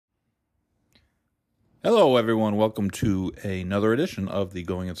Hello, everyone. Welcome to another edition of the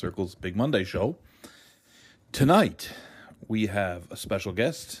Going in Circles Big Monday show. Tonight, we have a special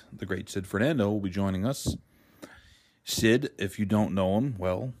guest. The great Sid Fernando will be joining us. Sid, if you don't know him,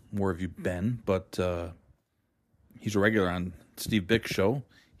 well, where have you been? But he's a regular on Steve Bick's show.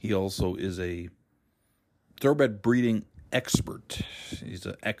 He also is a thoroughbred breeding expert. He's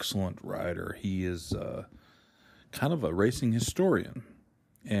an excellent rider. He is kind of a racing historian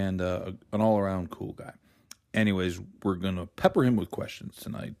and an all-around cool guy. Anyways, we're going to pepper him with questions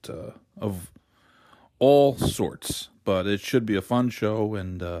tonight of all sorts, but it should be a fun show.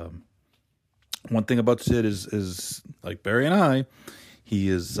 And one thing about Sid is like Barry and I, he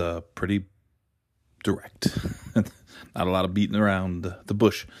is pretty direct. Not a lot of beating around the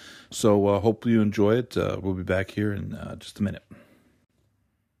bush. So hope you enjoy it. We'll be back here in just a minute.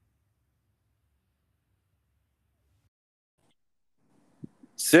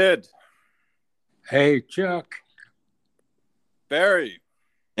 Sid. Hey, Chuck. Barry.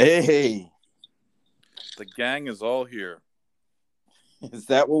 Hey. The gang is all here. Is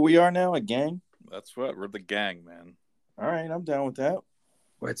that what we are now, a gang? That's what, we're the gang, man. All right, I'm down with that.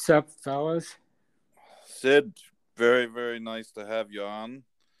 What's up, fellas? Sid, very, very nice to have you on.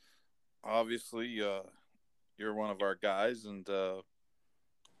 Obviously, you're one of our guys, and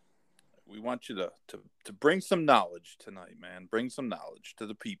we want you to bring some knowledge tonight, man. Bring some knowledge to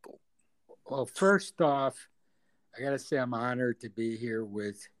the people. Well, first off, I got to say I'm honored to be here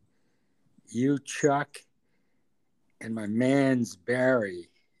with you, Chuck, and my man's Barry.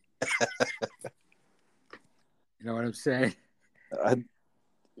 You know what I'm saying?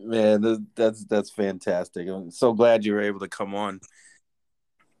 Man, that's fantastic. I'm so glad you were able to come on.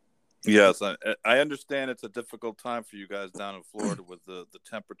 Yes, I understand it's a difficult time for you guys down in Florida with the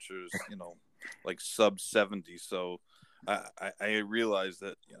temperatures, like sub 70. So I realize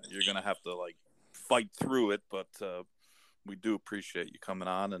that you're going to have to like fight through it, but we do appreciate you coming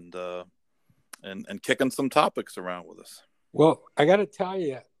on and kicking some topics around with us. Well, I got to tell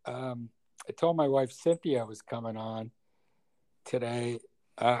you, I told my wife Cynthia was coming on today.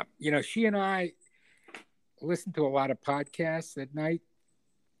 She and I listen to a lot of podcasts at night.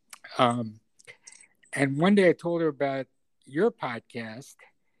 And one day I told her about your podcast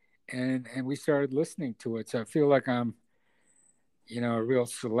and we started listening to it. So I feel like I'm, a real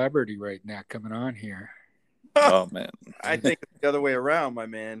celebrity right now coming on here. Oh man. I think it's the other way around, my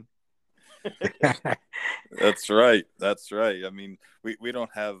man. That's right. I mean, we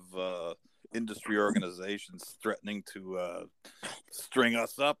don't have industry organizations threatening to string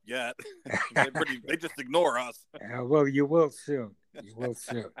us up yet. They just ignore us. Well, you will soon.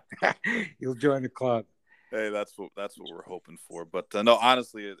 You'll join the club. Hey, that's what we're hoping for. But no,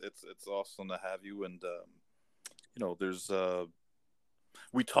 honestly, it's awesome to have you. And there's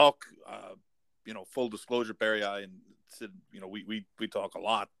we talk. Full disclosure, Barry, I and Sid, we talk a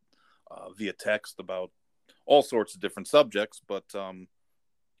lot via text about all sorts of different subjects. But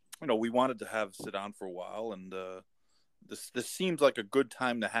we wanted to have Sid on for a while, and this seems like a good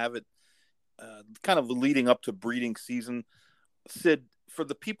time to have it. Kind of leading up to breeding season. Sid, for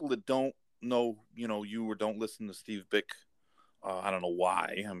the people that don't know, you or don't listen to Steve Bick, I don't know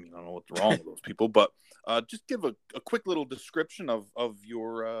why. I mean, I don't know what's wrong with those people, but just give a quick little description of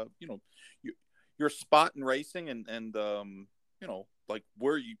your, your spot in racing and like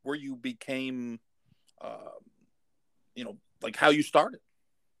where you became, like how you started.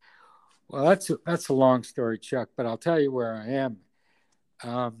 Well, that's a long story, Chuck, but I'll tell you where I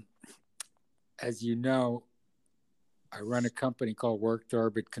am. As you know, I run a company called Worked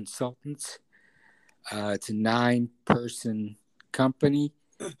Orbit Consultants. It's a 9-person company,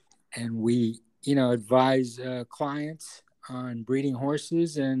 and we, advise clients on breeding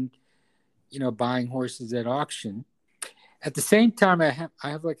horses and, buying horses at auction. At the same time, I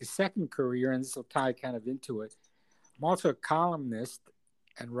have like a second career, and this will tie kind of into it. I'm also a columnist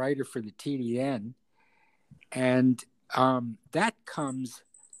and writer for the TDN, and that comes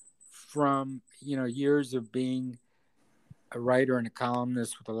from, years of being a writer and a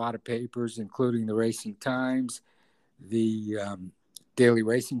columnist with a lot of papers, including the Racing Times, the Daily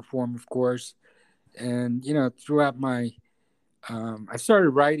Racing Form, of course. And, throughout my, I started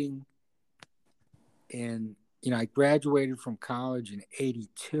writing I graduated from college in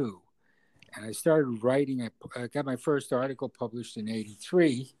 82. And I started writing, I got my first article published in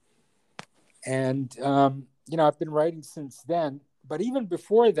 83. And, I've been writing since then. But even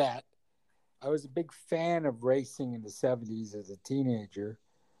before that, I was a big fan of racing in the 70s as a teenager.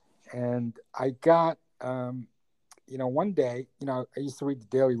 And I got, one day, I used to read the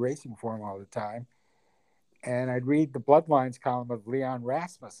Daily Racing Form all the time. And I'd read the Bloodlines column of Leon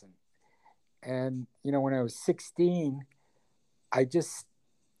Rasmussen. And, when I was 16,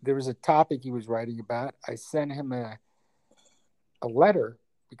 there was a topic he was writing about. I sent him a letter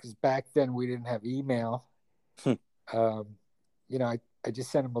because back then we didn't have email. um, I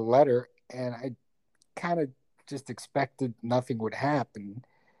just sent him a letter, and I kind of just expected nothing would happen,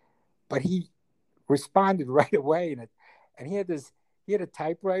 but he responded right away, and he had a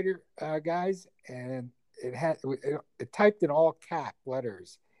typewriter, guys, and it typed in all cap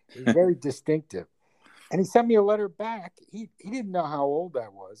letters. It was very distinctive, and he sent me a letter back. He didn't know how old I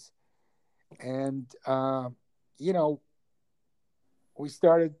was, and we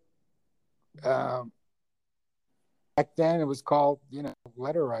started. Back then, it was called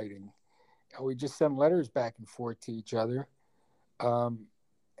letter writing. We just sent letters back and forth to each other, um,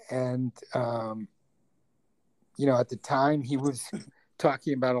 and at the time he was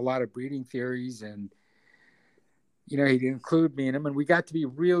talking about a lot of breeding theories, and he'd include me in them, and we got to be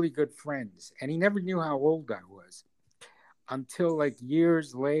really good friends. And he never knew how old I was until like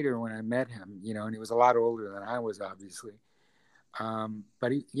years later when I met him, and he was a lot older than I was, obviously.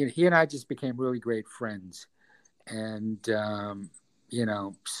 But he and I just became really great friends, and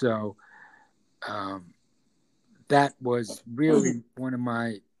so that was really one of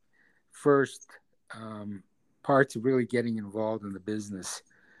my first parts of really getting involved in the business.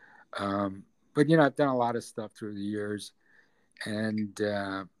 But I've done a lot of stuff through the years, and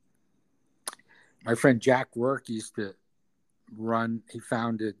my friend Jack Work used to he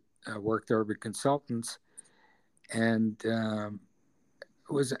founded Worked Orbit Consultants, and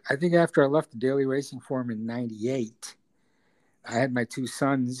it was, I think, after I left the Daily Racing Form in '98. I had my two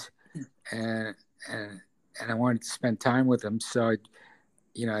sons, and I wanted to spend time with them, so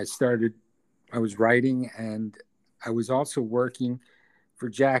I was writing, and I was also working for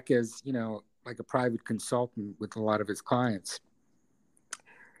Jack as like a private consultant with a lot of his clients.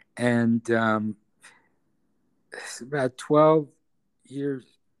 And about 12 years,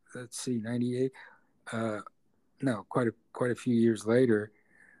 let's see, 98, no, quite a few years later,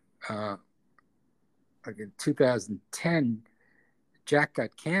 like in 2010, Jack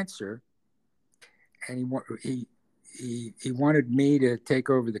got cancer, and he wanted me to take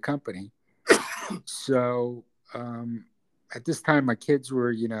over the company. So at this time, my kids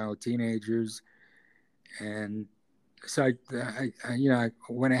were teenagers, and so I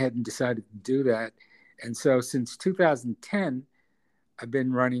went ahead and decided to do that. And so since 2010, I've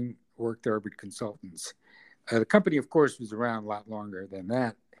been running Worked Orbit Consultants. The company, of course, was around a lot longer than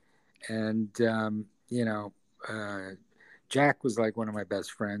that, and Jack was like one of my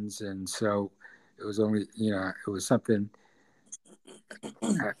best friends, and so it was only it was something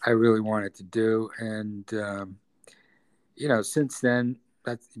I really wanted to do, and since then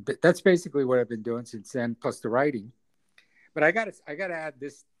that's basically what I've been doing since then, plus the writing. But I got to add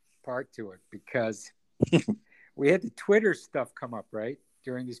this part to it, because we had the Twitter stuff come up right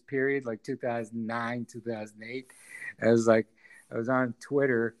during this period, like 2009, 2008. I was on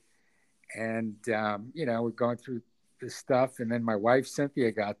Twitter, and we're going through this stuff, and then my wife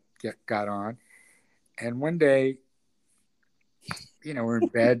Cynthia got on, and one day, we're in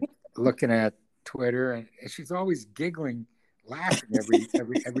bed looking at Twitter, and she's always giggling, laughing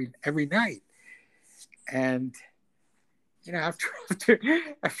every night, and after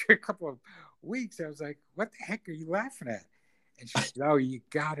a couple of weeks, I was like, "What the heck are you laughing at?" And she said, "Oh, you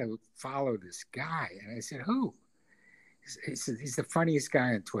gotta follow this guy." And I said, "Who?" He said, "He's the funniest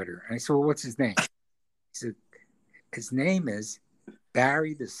guy on Twitter." And I said, "Well, what's his name?" He said, "His name is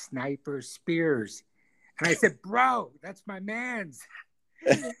Barry the Sniper Spears." And I said, "Bro, that's my man's."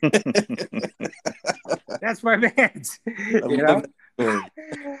 That's my man's. And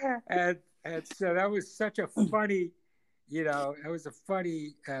so that was such a funny, it was a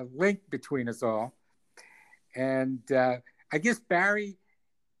funny link between us all. And I guess Barry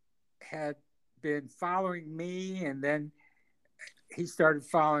had been following me, and then he started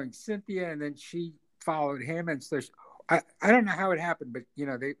following Cynthia, and then she followed him. And so I don't know how it happened, but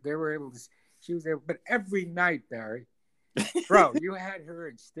they were able to. She was able, but every night, Barry, bro, you had her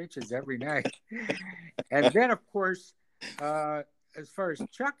in stitches every night. And then, of course, as far as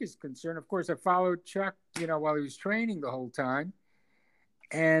Chuck is concerned, of course, I followed Chuck, while he was training the whole time.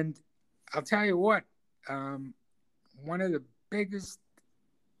 And I'll tell you what, one of the biggest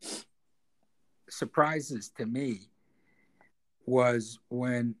surprises to me was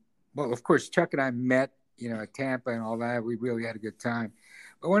when, well, of course, Chuck and I met, at Tampa and all that. We really had a good time.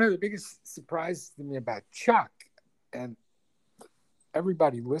 But one of the biggest surprises to me about Chuck, and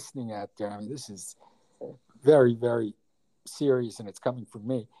everybody listening out there, I mean, this is very, very serious, and it's coming from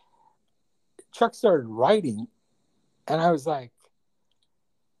me. Chuck started writing, and I was like,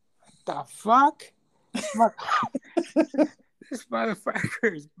 the fuck? This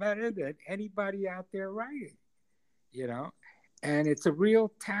motherfucker is better than anybody out there writing, you know? And it's a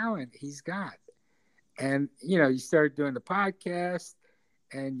real talent he's got. And, you know, you started doing the podcast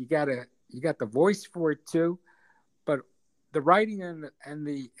and you got the voice for it too. But the writing and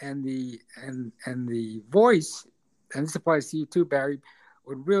the voice, and this applies to you too, Barry,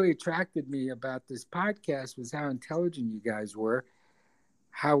 what really attracted me about this podcast was how intelligent you guys were,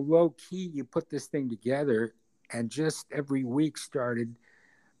 how low key you put this thing together, and just every week started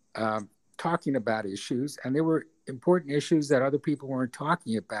talking about issues. And there were important issues that other people weren't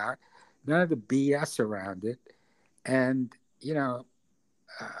talking about, none of the BS around it. And, you know,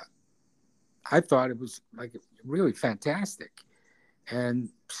 I thought it was like really fantastic. And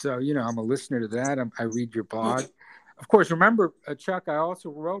so, you know, I'm a listener to that. I read your blog. Of course, remember, Chuck, I also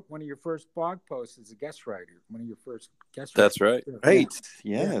wrote one of your first blog posts as a guest writer, one of your first guest writers. That's right. Right.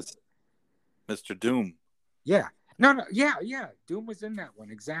 Yes. Mr. Doom. Yeah. No. Yeah. Doom was in that one.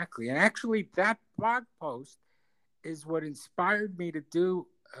 Exactly. And actually, that blog post is what inspired me to do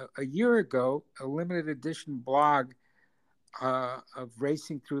a year ago a limited edition blog of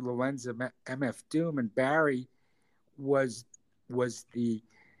racing through the lens of MF Doom. And Barry was the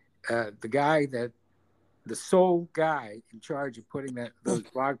guy the sole guy in charge of putting those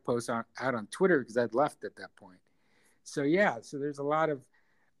blog posts out on Twitter, because I'd left at that point. So yeah, so there's a lot of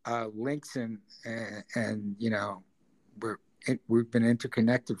links and you know, we've been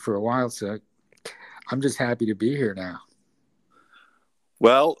interconnected for a while. So I'm just happy to be here now.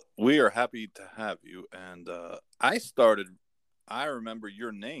 Well, we are happy to have you. And I remember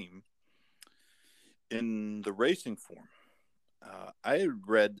your name in the racing form. I had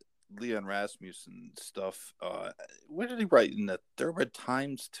read Leon Rasmussen stuff. What did he write in the Thoroughbred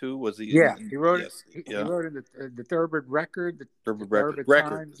Times too? Was he? Yeah, he wrote yes, it. He wrote in the Thoroughbred Record, the Thoroughbred Thoroughbred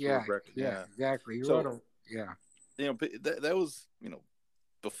Times. Record. Yeah, exactly. He So, wrote you know, that was, you know,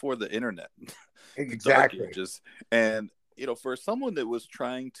 before the internet, exactly. the dark ages. And you know, for someone that was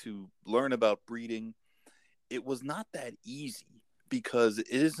trying to learn about breeding, it was not that easy, because it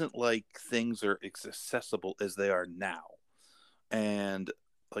isn't like things are as accessible as they are now. And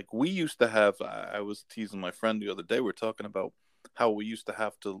like we used to have, I was teasing my friend the other day, we were talking about how we used to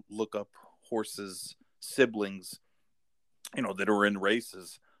have to look up horses' siblings, you know, that are in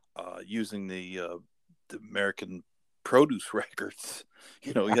races, using the American produce records.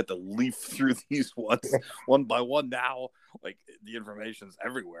 You know, you had to leaf through these ones one by one. Now, like, the information's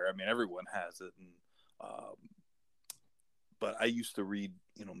everywhere. I mean, everyone has it. And but I used to read,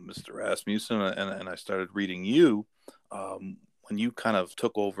 you know, Mr. Rasmussen, and I started reading you when you kind of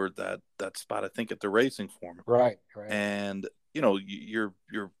took over that spot, I think, at the racing form. Right. And you know, your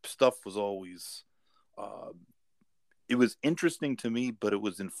stuff was always it was interesting to me, but it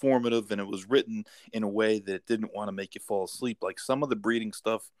was informative, and it was written in a way that it didn't want to make you fall asleep. Like some of the breeding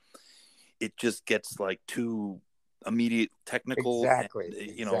stuff, it just gets like too immediate technical. Exactly.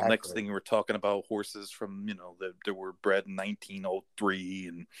 And, you know, next thing we're talking about horses from, you know, that were bred in 1903,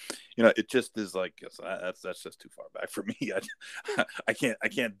 and you know, it just is like, that's just too far back for me. I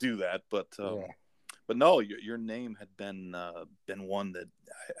can't do that. But but no, your name had been one that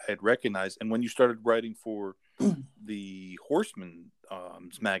I had recognized. And when you started writing for the Horseman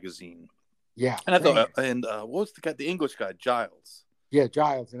magazine, and I thought, and what was the English guy, Giles? Yeah,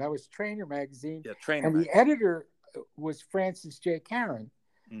 Giles, and that was Trainer magazine. Yeah, Trainer. And magazine. the editor was Francis J. Karen,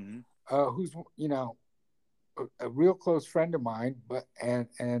 mm-hmm. Who's, you know, a real close friend of mine,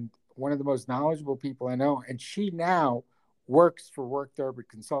 and one of the most knowledgeable people I know. And she now works for Work Thoroughbred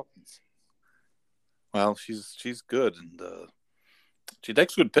Consultants. Well, she's good, and she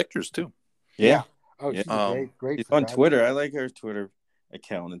takes good pictures too. Yeah. Oh, she's great. She's on Twitter. I like her Twitter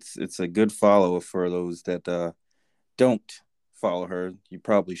account. It's a good follow for those that don't follow her. You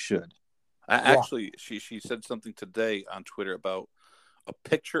probably should. Actually, she said something today on Twitter about a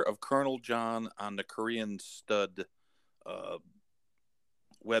picture of Colonel John on the Korean Stud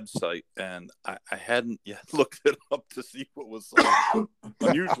website, and I hadn't yet looked it up to see what was so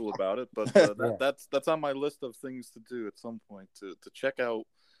unusual about it, but that's on my list of things to do at some point to check out,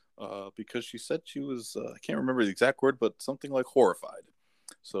 because she said she was I can't remember the exact word, but something like horrified.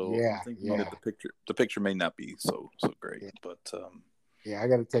 So I'm thinking that the picture may not be so great, but I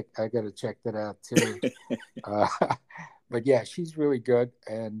gotta check that out too. But yeah, she's really good,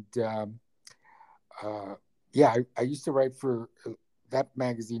 and I used to write for that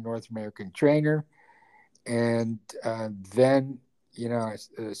magazine, North American Trainer, and then, you know,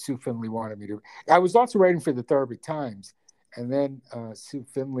 Sue Finley wanted me to. I was also writing for the Thoroughbred Times, and then Sue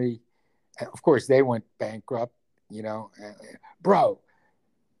Finley, of course, they went bankrupt. You know, bro,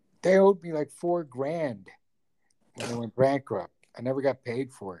 They owed me like $4,000 when they went bankrupt. I never got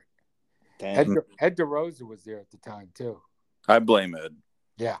paid for it. Damn. Ed DeRosa was there at the time too. I blame Ed.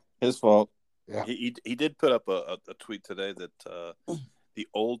 Yeah, His fault. yeah, He did put up a tweet today that the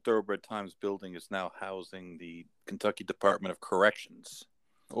old Thoroughbred Times building is now housing the Kentucky Department of Corrections.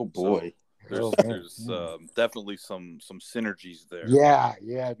 Oh boy. So man. there's definitely some synergies there.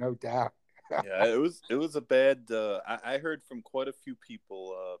 Yeah, no doubt. Yeah, it was a bad. I heard from quite a few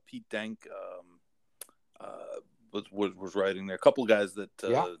people. Pete Dank was writing there. A couple of guys that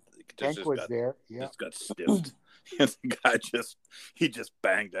Tank was there. Yeah, just got stiffed. The guy just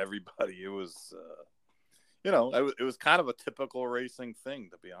banged everybody. It was it was kind of a typical racing thing,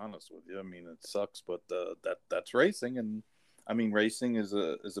 to be honest with you. I mean, it sucks, but that's racing, and I mean, racing is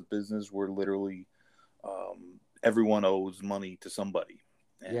a business where literally everyone owes money to somebody.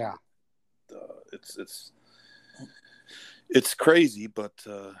 And yeah. It's crazy, but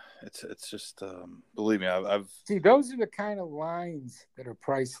it's just believe me, I've See, those are the kind of lines that are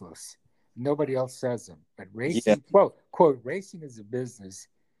priceless. Nobody else says them. But racing, quote, racing is a business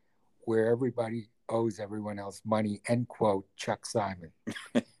where everybody owes everyone else money, end quote, Chuck Simon.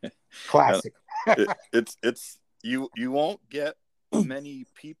 Classic. it's you won't get many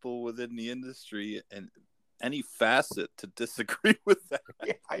people within the industry and any facet to disagree with that.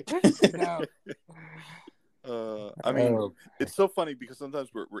 Yeah, I know. I mean, it's so funny because sometimes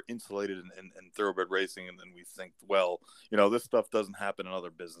we're insulated in thoroughbred racing, and then we think, well, this stuff doesn't happen in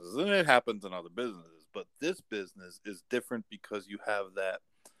other businesses, and it happens in other businesses, but this business is different because you have that,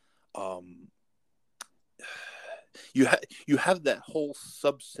 you have that whole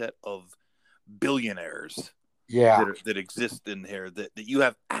subset of billionaires. Yeah. That exist in here that you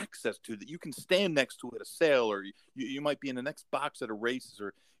have access to, that you can stand next to at a sale, or you might be in the next box at a races,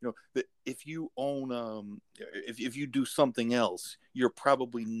 or that if you own if you do something else, you're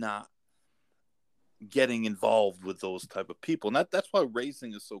probably not getting involved with those type of people, and that's why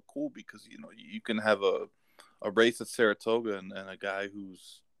racing is so cool, because you can have a race at Saratoga and a guy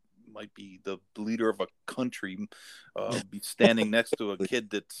who's might be the leader of a country be standing next to a kid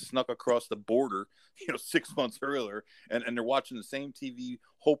that snuck across the border 6 months earlier, and they're watching the same TV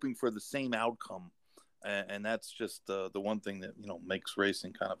hoping for the same outcome, and that's just the one thing that makes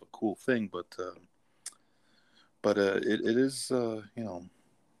racing kind of a cool thing, but it is a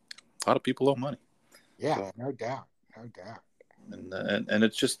lot of people owe money. Yeah, so, no doubt. And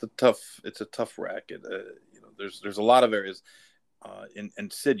it's just a tough racket. There's a lot of areas.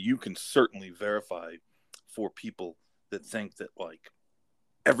 And Sid, you can certainly verify for people that think that like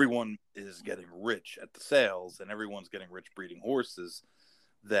everyone is getting rich at the sales and everyone's getting rich breeding horses,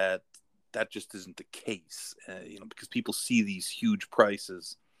 that just isn't the case. Because people see these huge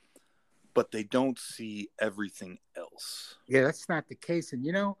prices, but they don't see everything else. Yeah, that's not the case. And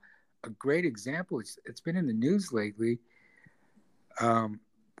a great example, it's been in the news lately.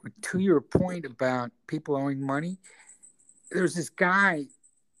 To your point about people owing money, there's this guy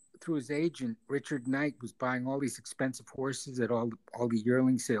through his agent, Richard Knight, was buying all these expensive horses at all the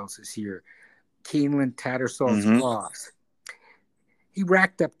yearling sales this year. Keeneland, Tattersalls, Cross. He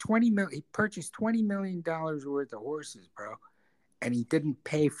racked up he purchased $20 million worth of horses, bro, and he didn't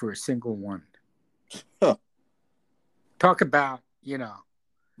pay for a single one. Huh. Talk about,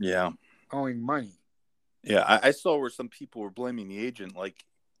 yeah, owing money. Yeah, I saw where some people were blaming the agent, like,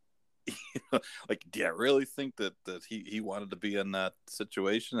 like, do you really think that he wanted to be in that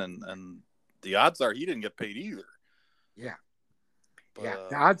situation? And the odds are he didn't get paid either. Yeah. But,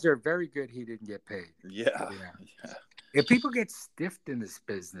 the odds are very good he didn't get paid. Yeah. If people get stiffed in this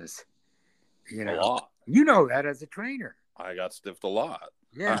business, a lot. That as a trainer. I got stiffed a lot.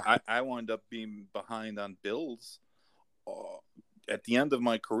 Yeah. I wound up being behind on bills. At the end of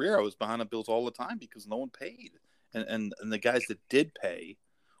my career, I was behind on bills all the time because no one paid. And the guys that did pay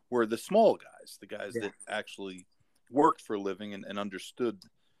were the small guys, the guys that actually worked for a living and understood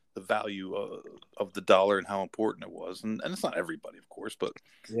the value of the dollar and how important it was. And it's not everybody, of course, but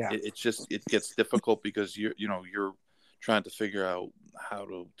it gets difficult because you're trying to figure out how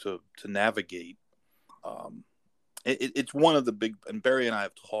to navigate. It's one of the big, and Barry and I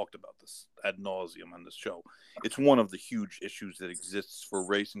have talked about this ad nauseum on this show. It's one of the huge issues that exists for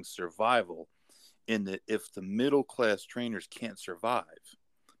racing survival, in that if the middle class trainers can't survive,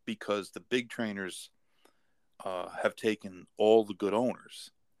 because the big trainers have taken all the good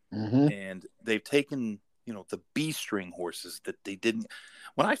owners, and they've taken the B string horses that they didn't.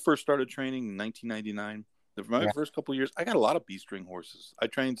 When I first started training in 1999, my first couple of years, I got a lot of B string horses. I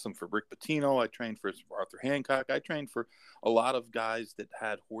trained some for Rick Pitino. I trained for Arthur Hancock. I trained for a lot of guys that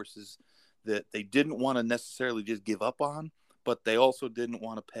had horses that they didn't want to necessarily just give up on, but they also didn't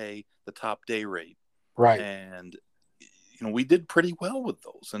want to pay the top day rate. Right. And we did pretty well with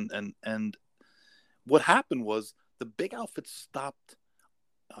those. And what happened was the big outfits stopped.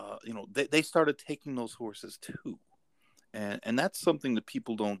 They started taking those horses too, and that's something that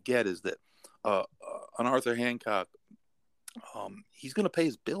people don't get, is that on Arthur Hancock, he's going to pay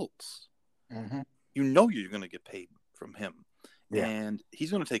his bills. Mm-hmm. You're going to get paid from him. Yeah. And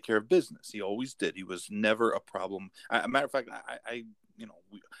he's going to take care of business. He always did. He was never a problem. A matter of fact, I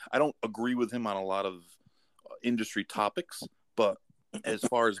don't agree with him on a lot of industry topics, but as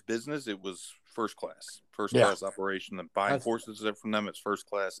far as business, it was first class operation. And buying horses from them, it's first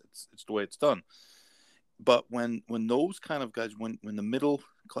class. It's the way it's done. But when those kind of guys, when the middle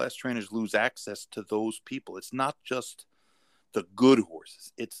class trainers lose access to those people, it's not just the good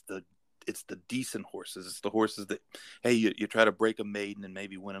horses. It's the decent horses. It's the horses that, hey, you try to break a maiden and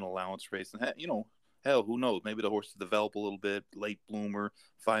maybe win an allowance race. And, hell, who knows? Maybe the horses develop a little bit, late bloomer,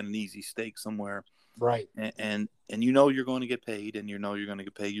 find an easy stake somewhere. Right. And you're going to get paid, and you're going to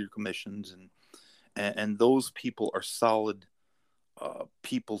get paid your commissions. And those people are solid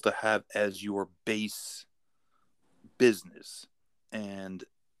people to have as your base business. And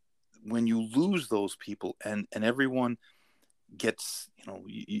when you lose those people and everyone gets,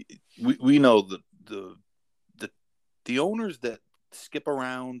 we know the owners that skip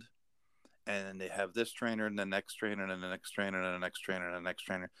around and they have this trainer and the next trainer and the next trainer and the next trainer and the next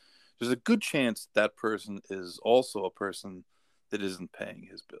trainer. There's a good chance that person is also a person that isn't paying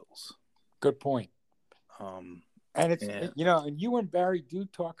his bills. Good point. And it's, and you and Barry do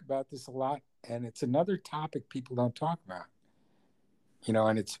talk about this a lot, and it's another topic people don't talk about,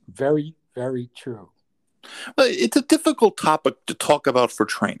 and it's very, very true. Well, it's a difficult topic to talk about for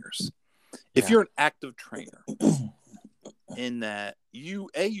trainers. If you're an active trainer, in that you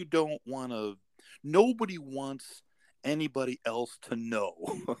don't want to, nobody wants anybody else to know,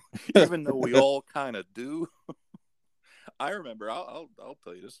 even though we all kind of do. I remember, I'll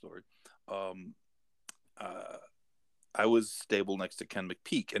tell you this story. I was stable next to Ken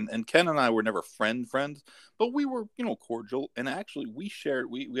McPeak, and Ken and I were never friends, but we were, cordial. And actually we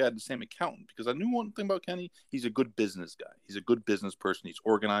had the same accountant, because I knew one thing about Kenny. He's a good business guy. He's a good business person. He's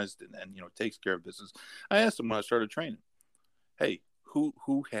organized and takes care of business. I asked him when I started training, hey,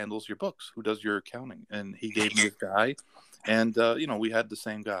 who handles your books? Who does your accounting? And he gave me this guy, and we had the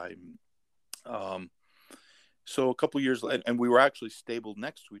same guy. So a couple years later, and we were actually stabled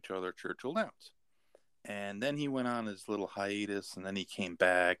next to each other at Churchill Downs. And then he went on his little hiatus, and then he came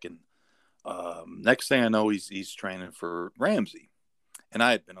back. And next thing I know, he's training for Ramsey. And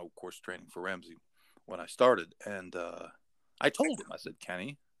I had been, of course, training for Ramsey when I started. And I told him, I said,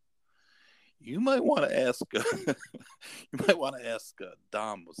 Kenny, you might want to ask.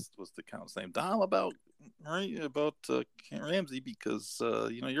 Dom was the accountant's name. Dom about Ramsey, because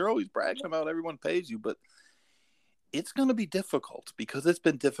you're always bragging about everyone pays you, but it's going to be difficult, because it's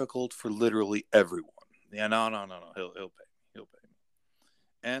been difficult for literally everyone. Yeah, no. He'll pay me.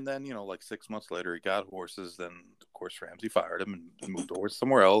 And then, like 6 months later, he got horses. Then, of course, Ramsey fired him and moved the horse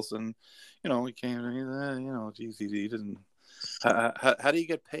somewhere else. And, he came, geez, he didn't. How do you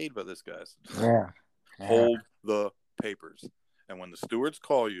get paid by this, guys? Yeah. Hold the papers. And when the stewards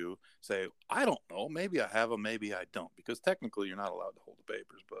call you, say, I don't know, maybe I have them, maybe I don't. Because technically you're not allowed to hold the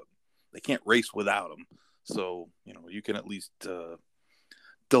papers, but they can't race without them. So, you can at least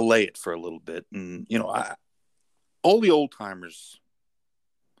delay it for a little bit. And, all the old timers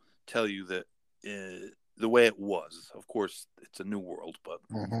tell you that the way it was, of course, it's a new world, but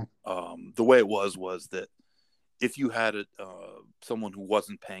the way it was that if you had someone who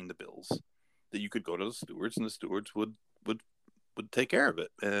wasn't paying the bills, that you could go to the stewards, and the stewards would take care of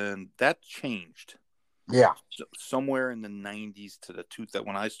it. And that changed. Yeah. So somewhere in the 90s to the that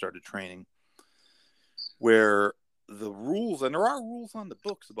when I started training, where the rules, and there are rules on the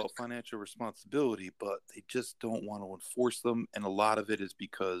books about financial responsibility, but they just don't want to enforce them. And a lot of it is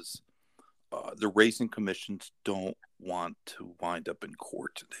because the racing commissions don't want to wind up in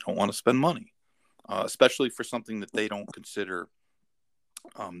court. They don't want to spend money, especially for something that they don't consider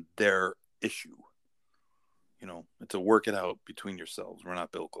their issue. It's a work it out between yourselves. We're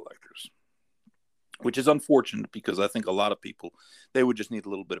not bill collectors, which is unfortunate, because I think a lot of people, they would just need a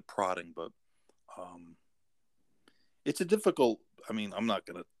little bit of prodding. But it's a difficult, I'm not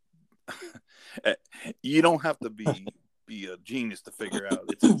going to, you don't have to be a genius to figure out.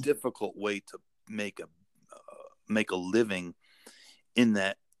 It's a difficult way to make a living, in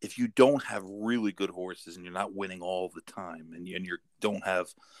that if you don't have really good horses and you're not winning all the time, and you don't have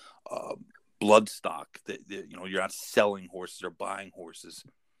blood stock, that you're not selling horses or buying horses,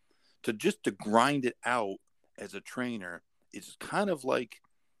 to grind it out as a trainer it's kind of like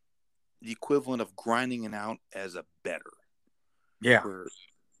the equivalent of grinding it out as a bettor. Yeah.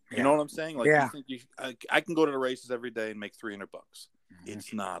 You know what I'm saying? Like, yeah. you think I can go to the races every day and make $300. Mm-hmm.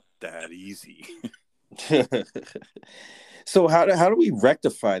 It's not that easy. So how do we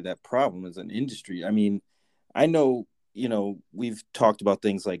rectify that problem as an industry? I mean, I know, we've talked about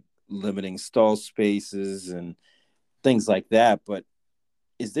things like limiting stall spaces and things like that, but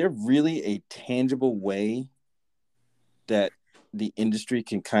is there really a tangible way that the industry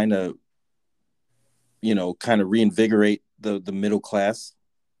can kind of reinvigorate the middle class?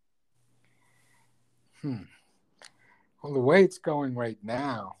 Well, the way it's going right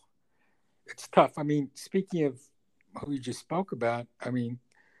now, it's tough. I mean, speaking of who you just spoke about, I mean,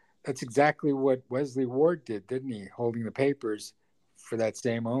 that's exactly what Wesley Ward did, didn't he? Holding the papers for that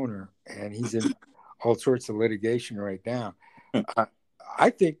same owner, and he's in all sorts of litigation right now.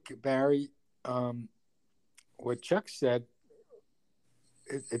 I think, Barry, what Chuck said,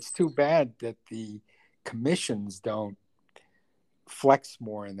 it's too bad that the commissions don't flex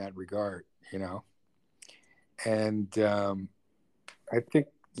more in that regard, and I think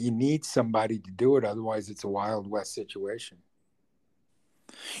you need somebody to do it, otherwise it's a Wild West situation.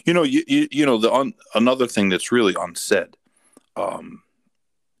 Another thing that's really unsaid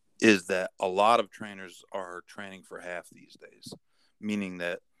is that a lot of trainers are training for half these days, meaning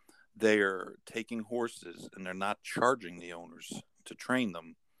that they are taking horses and they're not charging the owners to train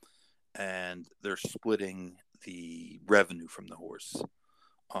them, and they're splitting the revenue from the horse.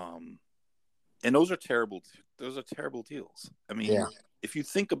 And those are terrible. Those are terrible deals. I mean, if you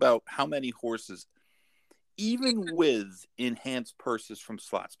think about how many horses, even with enhanced purses from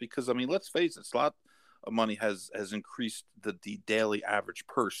slots, because I mean, let's face it, slot money has increased the daily average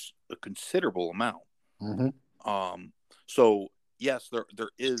purse a considerable amount. Mm-hmm. So yes, there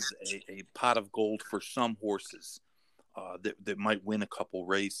is a pot of gold for some horses that might win a couple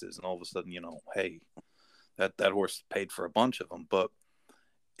races, and all of a sudden, hey, that horse paid for a bunch of them. But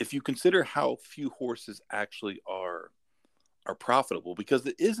if you consider how few horses actually are profitable, because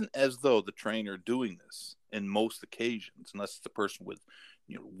it isn't as though the trainer doing this in most occasions, unless it's a person with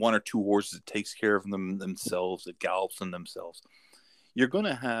one or two horses that takes care of them themselves, that gallops them themselves, you're going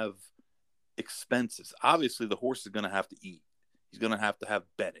to have expenses. Obviously, the horse is going to have to eat. He's going to have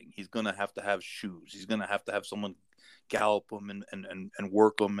bedding. He's going to have shoes. He's going to have someone gallop him and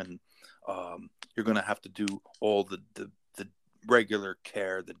work him. And you're going to have to do all the regular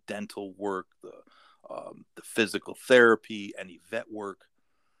care, the dental work, the physical therapy, any vet work.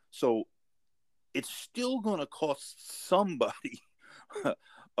 So it's still going to cost somebody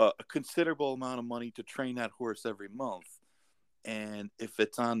a considerable amount of money to train that horse every month. And if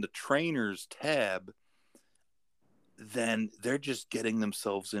it's on the trainer's tab, then they're just getting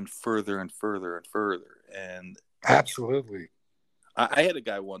themselves in further and further and further. And absolutely. I had a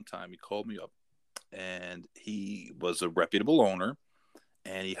guy one time, he called me up, and he was a reputable owner,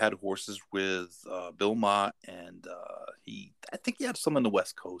 and he had horses with Bill Mott, and I think he had some on the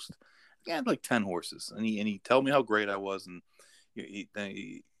West Coast. He had like 10 horses, and he told me how great I was, and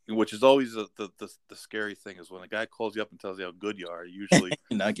which is always the scary thing, is when a guy calls you up and tells you how good you are. Usually,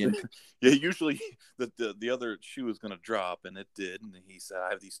 not getting. Yeah, usually the other shoe is going to drop, and it did. And he said, "I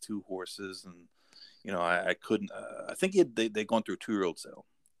have these 2 horses, and I couldn't." I think they gone through a 2-year-old sale,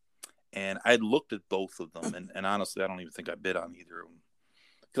 and I looked at both of them, and honestly, I don't even think I bid on either of them,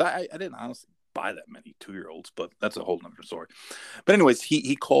 because I didn't honestly buy that many 2-year-olds, but that's a whole nother story. But anyways,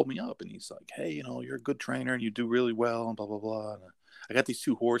 he called me up, and he's like, "Hey, you're a good trainer, and you do really well, and blah blah blah. And I got these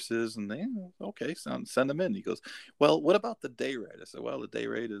 2 horses, and they okay, send them in." He goes, "Well, what about the day rate?" I said, "Well, the day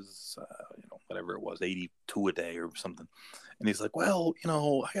rate is whatever it was, 82 a day or something." And he's like, "Well,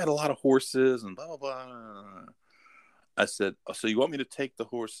 I got a lot of horses and blah blah blah." I said, "Oh, so you want me to take the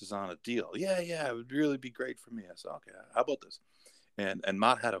horses on a deal?" Yeah, it would really be great for me. I said, "Okay, how about this?" And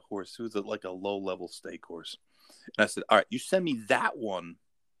Mott had a horse who was like a low level stake horse, and I said, "All right, you send me that one,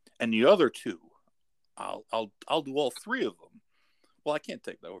 and the other 2, I'll do all 3 of them." "Well, I can't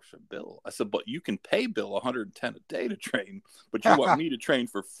take that horse from Bill." I said, "But you can pay Bill 110 a day to train, but you want me to train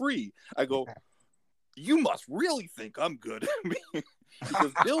for free." I go, "You must really think I'm good,"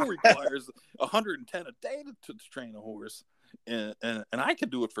 because Bill requires 110 a day to train a horse, and I can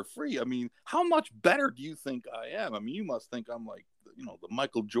do it for free. I mean, how much better do you think I am? I mean, you must think I'm like the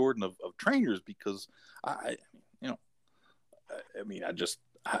Michael Jordan of trainers, because I mean, I just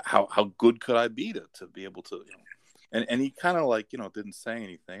how good could I be to be able to And he kind of like, didn't say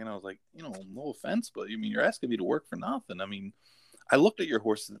anything. And I was like, no offense, but you're asking me to work for nothing. I mean, I looked at your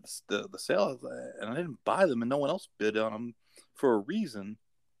horses, the sale, and I didn't buy them, and no one else bid on them for a reason.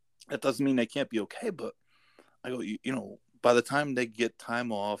 That doesn't mean they can't be okay. But I go, by the time they get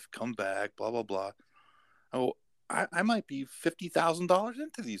time off, come back, blah blah blah. Oh, I might be $50,000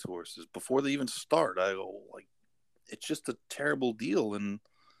 into these horses before they even start. I go like, it's just a terrible deal, and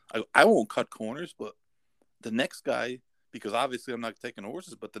I won't cut corners, but the next guy, because obviously I'm not taking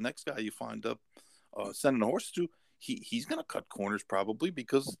horses, but the next guy you find up sending a horse to, he's going to cut corners probably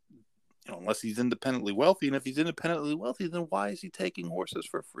because, unless he's independently wealthy. And if he's independently wealthy, then why is he taking horses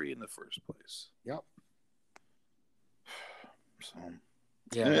for free in the first place? Yep. So,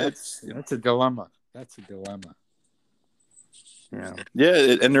 yeah, that's a dilemma. That's a dilemma.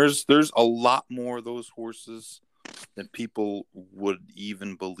 Yeah, and there's a lot more of those horses than people would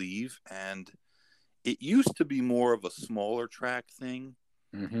even believe, and it used to be more of a smaller track thing.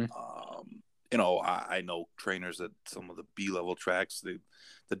 Mm-hmm. I know trainers at some of the B-level tracks.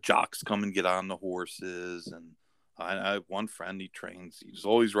 The jocks come and get on the horses, and I have one friend, he's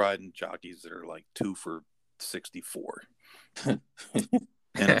always riding jockeys that are like 2 for 64.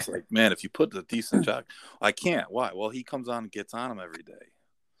 And it's like, man, if you put a decent jock, I can't. Why? Well, he comes on and gets on them every day.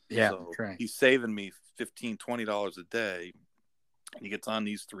 Yeah, so right. He's saving me $15-$20 a day, and he gets on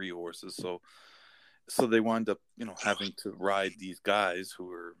these 3 horses. So they wind up, having to ride these guys who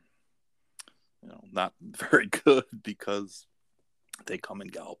are, not very good because they come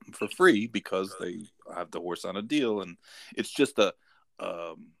and gallop them for free because they have the horse on a deal, and it's just a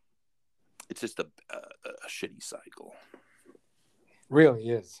shitty cycle. Really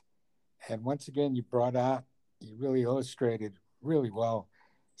is. And once again, you really illustrated really well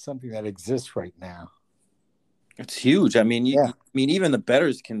something that exists right now. It's huge. I mean, even the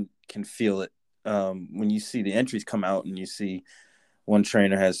bettors can feel it when you see the entries come out and you see one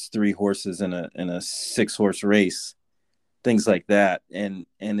trainer has 3 horses in a 6-horse race, things like that, and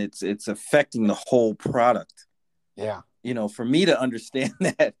it's affecting the whole product. Yeah. For me to understand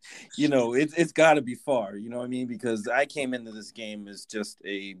that, it's got to be far, you know what I mean? Because I came into this game as just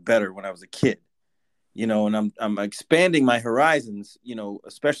a bettor when I was a kid, and I'm expanding my horizons,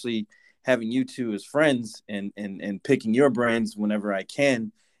 especially having you two as friends and picking your brains whenever I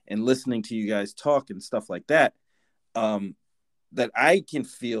can and listening to you guys talk and stuff like that, that I can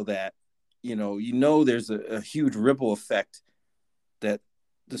feel that, there's a huge ripple effect that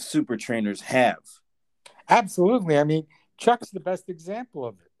the super trainers have. Absolutely. I mean, Chuck's the best example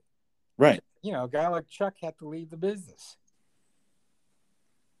of it. Right. A guy like Chuck had to leave the business.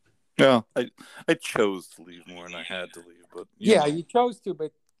 Yeah, I chose to leave more than I had to leave, but you chose to,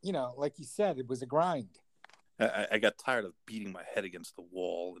 but like you said, it was a grind. I got tired of beating my head against the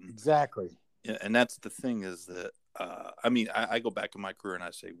wall. Exactly. And that's the thing is that I go back in my career and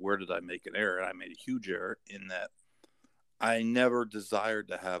I say, where did I make an error? And I made a huge error in that I never desired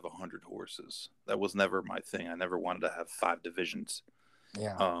to have 100 horses. That was never my thing. I never wanted to have 5 divisions.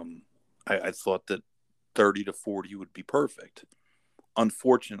 Yeah. I thought that 30 to 40 would be perfect.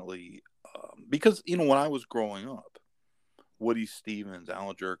 Unfortunately, because, when I was growing up, Woody Stevens,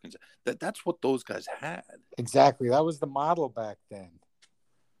 Alan Jerkins, that's what those guys had. Exactly. That was the model back then.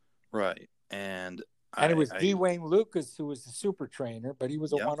 Right. And it was D. Wayne Lucas who was the super trainer, but he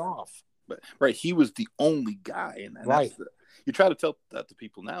was a one-off. Right, he was the only guy, and right. You try to tell that to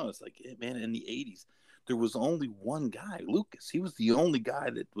people now. It's like, man, in the '80s, there was only one guy, Lucas. He was the only guy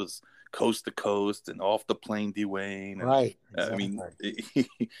that was coast to coast and off the plane, Dwayne. Right. Exactly. I mean,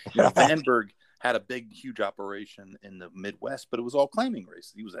 Vanberg had a huge operation in the Midwest, but it was all claiming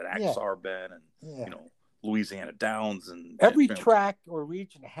races. He was at Axar Ben and Louisiana Downs, and every track or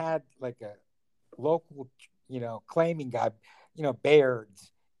region had like a local, claiming guy.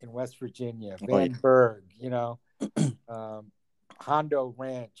 Baird's in West Virginia, Vanberg, Hondo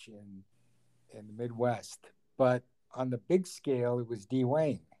Ranch in the Midwest. But on the big scale, it was D.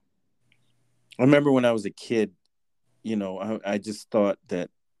 Wayne. I remember when I was a kid, I just thought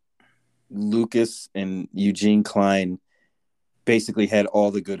that Lucas and Eugene Klein basically had all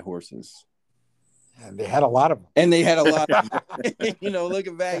the good horses. And they had a lot of them. And they had a lot of them.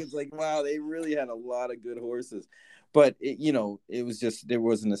 Looking back, it's like, wow, they really had a lot of good horses. But, it was just, there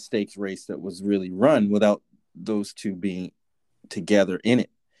wasn't a stakes race that was really run without those two being together in it.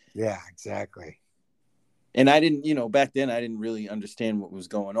 Yeah, exactly. And I didn't, back then I didn't really understand what was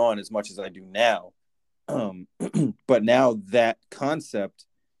going on as much as I do now. But now that concept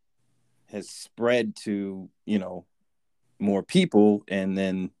has spread to, more people, and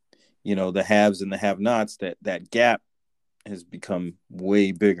then, the haves and the have-nots, that gap has become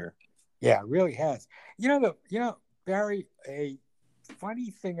way bigger. Yeah, it really has. Barry, a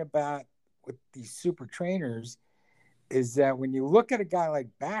funny thing about with these super trainers is that when you look at a guy like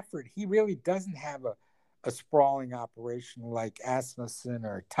Baffert, he really doesn't have a sprawling operation like Asmussen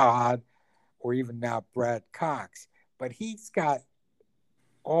or Todd or even now Brad Cox. but he's got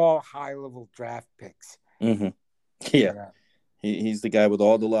all high level draft picks. Mm-hmm. You Yeah, know? he's the guy with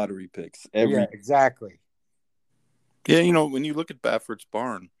all the lottery picks. Yeah, exactly. Yeah, when you look at Baffert's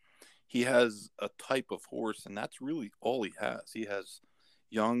barn, he has a type of horse, and that's really all he has. He has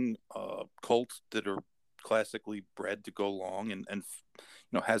young colts that are classically bred to go long, and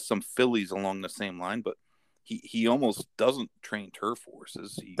has some fillies along the same line, but he almost doesn't train turf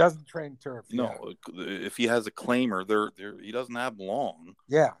horses. He doesn't train turf. No, if he has a claimer, he doesn't have long.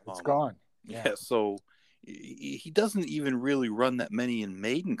 Yeah, it's gone. Yeah, so he doesn't even really run that many in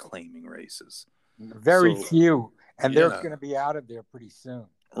maiden claiming races. Very few, and they're going to be out of there pretty soon.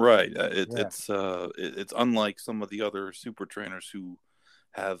 Right. It's unlike some of the other super trainers who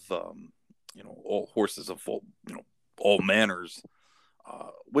have all horses of all manners,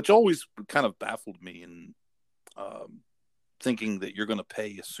 which always kind of baffled me in thinking that you're going to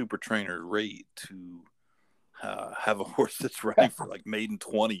pay a super trainer rate to have a horse that's running for like maiden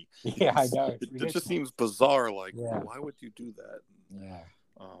 20. Yeah, I know. It just seems bizarre. Like, why would you do that? Yeah.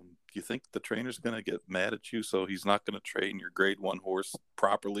 Do you think the trainer's going to get mad at you, so he's not going to train your grade 1 horse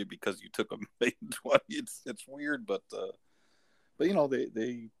properly because you took a maiden 20? It's weird, but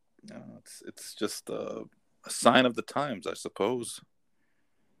they it's just a sign of the times, I suppose.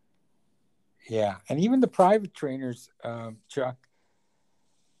 Yeah, and even the private trainers, Chuck.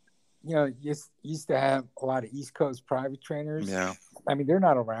 Used to have a lot of East Coast private trainers. Yeah, I mean, they're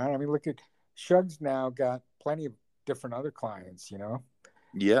not around. I mean, look at Shug's now got plenty of different other clients.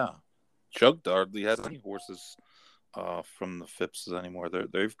 Yeah, Shug hardly has any horses from the Phippses anymore.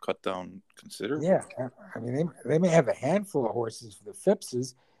 They've cut down considerably. Yeah, I mean, they may have a handful of horses for the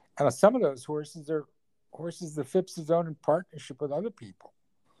Phippses, and some of those horses are horses the Phippses own in partnership with other people.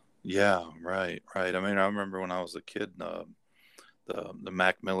 Yeah, right. I mean, I remember when I was a kid, the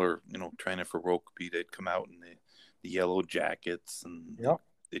Mac Miller, training for Rokeby, they'd come out in the yellow jackets, and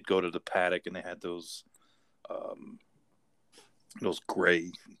they'd go to the paddock, and they had those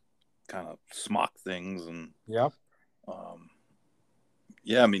gray kind of smock things, and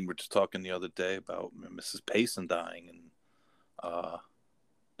I mean, we're just talking the other day about Mrs. Payson dying, and I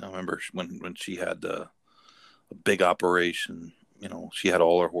remember when she had a big operation, she had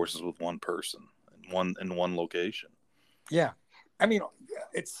all her horses with one person in one location. Yeah. I mean,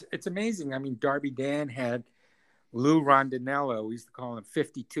 it's amazing. I mean, Darby Dan had Lou Rondinello. We used to call him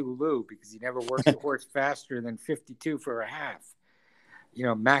 52 Lou because he never worked a horse faster than 52 for a half.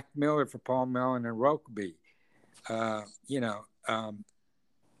 Mac Miller for Paul Mellon and Rokeby. You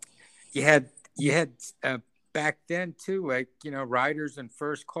had back then too, like riders and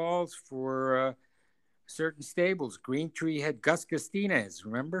first calls for certain stables. Green Tree had Gus Gastinez,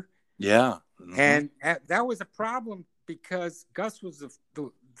 remember? Yeah, mm-hmm. And that was a problem because Gus was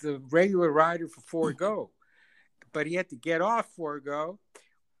the regular rider for Forego, but he had to get off Forego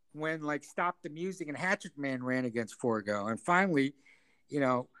when Stop the Music and Hatchet Man ran against Forego, and finally,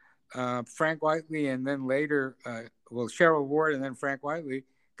 Frank Whiteley and then later, Cheryl Ward and then Frank Whiteley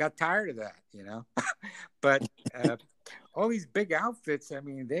got tired of that, but all these big outfits, I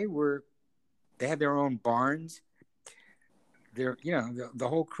mean, they had their own barns, the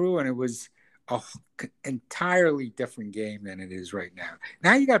whole crew, and it was an entirely different game than it is right now.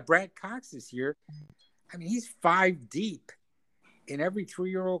 Now you got Brad Cox this year. I mean, he's 5 deep in every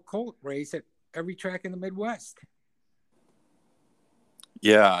 3-year-old colt race at every track in the Midwest.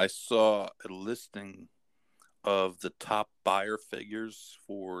 Yeah, I saw a listing of the top buyer figures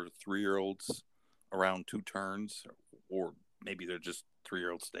for 3-year-olds around 2 turns, or maybe they're just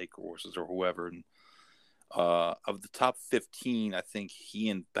 3-year-old stake horses or whoever. And of the top 15, I think he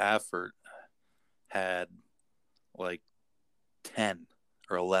and Baffert had like 10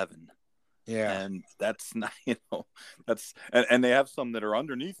 or 11. Yeah. And that's not, and they have some that are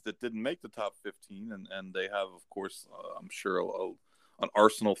underneath that didn't make the top 15. And they have, of course, I'm sure an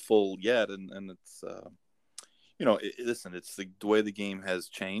arsenal full yet. And it's, listen, it's the way the game has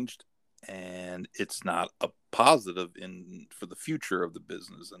changed, and it's not a positive for the future of the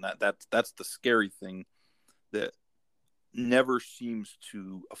business. And that's the scary thing that never seems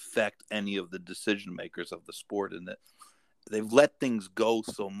to affect any of the decision makers of the sport, and that they've let things go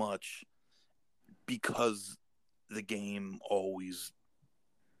so much because the game always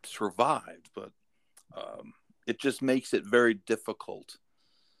survived. But it just makes it very difficult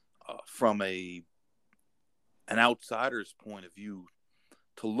from an outsider's point of view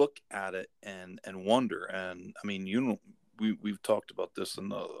to look at it and wonder. And I mean, we've talked about this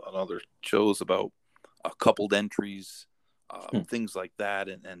on other shows about coupled entries, things like that,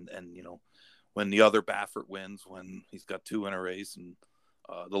 and when the other Baffert wins, when he's got 2 in a race, and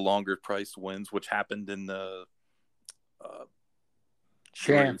the longer price wins, which happened in the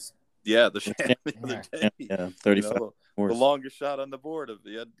Sham. The sham the other day. Yeah, 35. The longest shot on the board.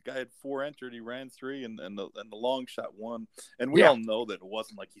 The guy had 4 entered. He ran 3, and the long shot won. And we all know that it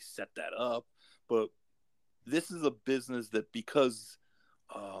wasn't like he set that up. But this is a business that, because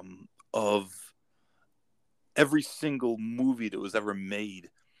of every single movie that was ever made,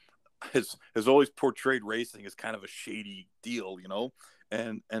 has always portrayed racing as kind of a shady deal,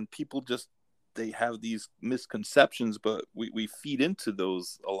 and people just, they have these misconceptions, but we feed into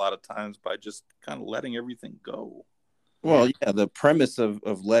those a lot of times by just kind of letting everything go. Well, yeah, the premise of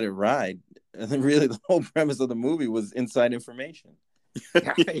Let It Ride, and then really the whole premise of the movie was inside information.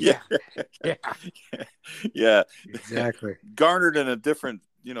 Yeah, exactly. Garnered in a different,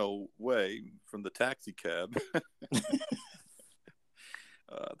 way from the taxi cab.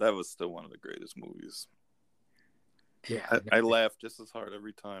 That was still one of the greatest movies. Yeah, I laugh just as hard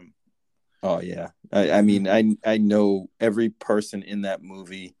every time. Oh yeah, I mean, I know every person in that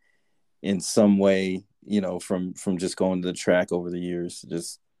movie in some way, from just going to the track over the years,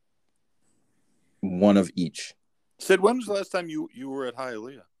 just one of each. Sid, when was the last time you were at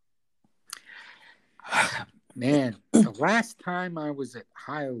Hialeah? Man, the last time I was at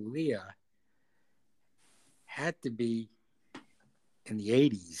Hialeah had to be in the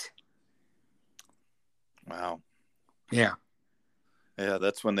 80s. Wow. Yeah. Yeah,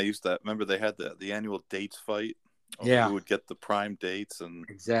 that's when they used to, remember they had the annual dates fight? Who would get the prime dates, and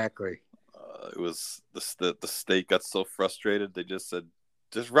exactly. It was the state got so frustrated they just said,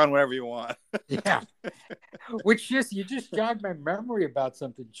 just run whenever you want. Yeah. Which you just jogged my memory about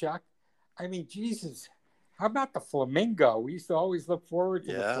something, Chuck. I mean, Jesus, how about the flamingo? We used to always look forward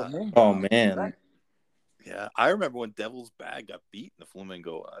to the flamingo. Oh man. Right? Yeah, I remember when Devil's Bag got beat in the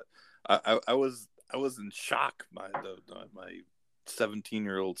flamingo. I was in shock. My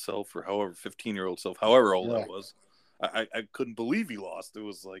 17-year-old self, or however 15-year-old self, however old I was, I couldn't believe he lost. It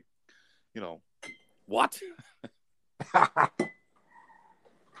was like, what?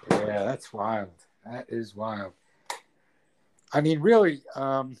 Yeah, that's wild. That is wild. I mean, really,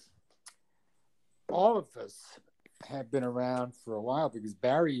 all of us have been around for a while because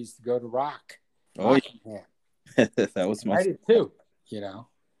Barry used to go to Rock. Oh, yeah. That was my. I did too.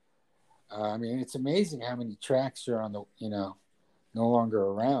 I mean, it's amazing how many tracks are on the, no longer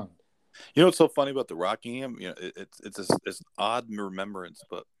around. What's so funny about the Rockingham? It's this odd remembrance,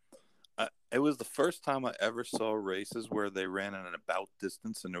 but it was the first time I ever saw races where they ran in an about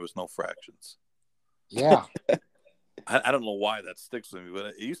distance and there was no fractions. Yeah. I don't know why that sticks with me, but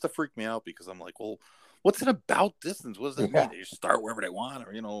it used to freak me out because I'm like, well, what's an about distance? What does that mean? They just start wherever they want,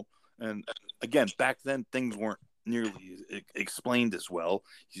 or, and again, back then things weren't nearly explained as well.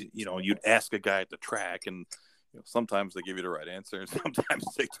 You'd ask a guy at the track, and sometimes they give you the right answer, and sometimes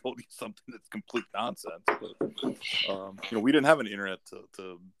they told you something that's complete nonsense. But we didn't have an internet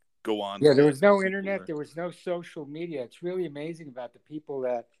to go on. Yeah, there was no internet. There was no social media. It's really amazing about the people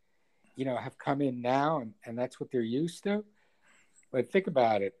that, have come in now, and that's what they're used to. But think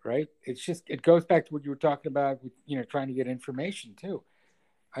about it, right? It goes back to what you were talking about with, trying to get information too.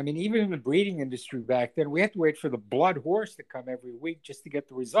 I mean, even in the breeding industry back then, we had to wait for the blood horse to come every week just to get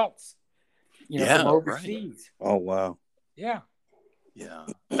the results, from overseas. Right. Oh, wow. Yeah. Yeah.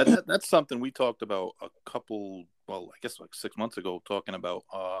 That's something we talked about I guess like 6 months ago, talking about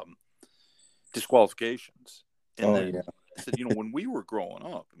disqualifications. And I said, when we were growing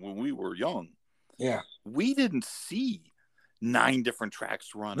up, when we were young, we didn't see 9 different tracks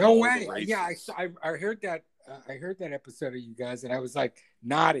run. No way. Yeah, I heard that. I heard that episode of you guys, and I was like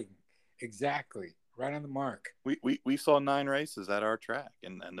nodding. Exactly, right on the mark. We saw 9 races at our track,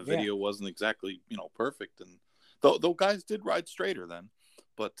 and the video wasn't exactly perfect, and though guys did ride straighter then,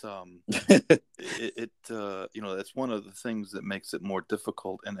 but that's one of the things that makes it more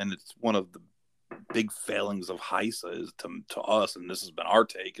difficult, and it's one of the big failings of HISA is to us, and this has been our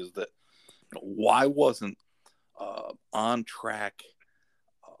take, is that why wasn't on track,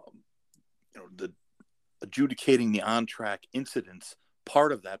 the adjudicating the on track incidents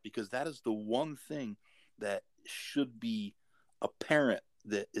part of that, because that is the one thing that should be apparent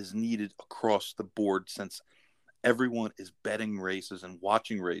that is needed across the board, since everyone is betting races and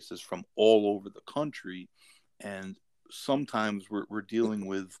watching races from all over the country, and sometimes we're dealing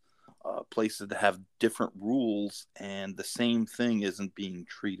with places that have different rules, and the same thing isn't being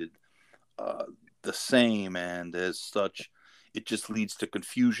treated the same, and as such it just leads to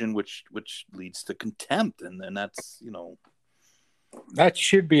confusion, which leads to contempt, and then that's that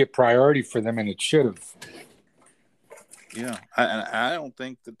should be a priority for them, and it should have. Yeah, I don't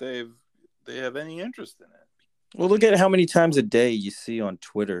think that they have any interest in it. Well, look at how many times a day you see on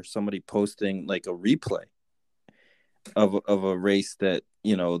Twitter somebody posting like a replay. of a race that,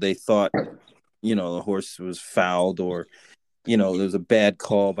 they thought, the horse was fouled, or, there was a bad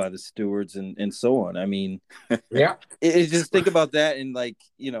call by the stewards, and so on. I mean, Yeah. just think about that. And like,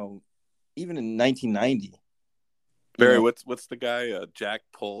 even in 1990, Barry, what's the guy? Jack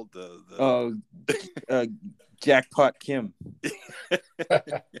pulled Jackpot Kim.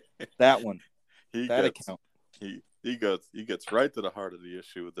 That one. That account. He gets right to the heart of the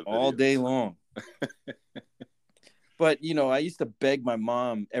issue with the videos. All day long. But I used to beg my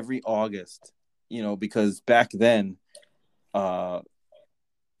mom every August, because back then, the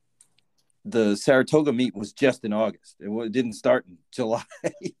Saratoga meet was just in August. It didn't start in July.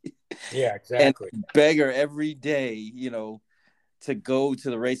 Yeah, exactly. And beg her every day, to go to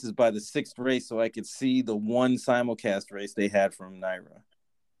the races by the 6th race so I could see the one simulcast race they had from NYRA.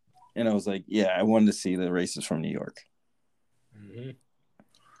 And I was like, yeah, I wanted to see the races from New York. Mm-hmm.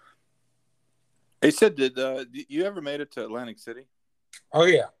 Hey, Sid, did you ever made it to Atlantic City? Oh,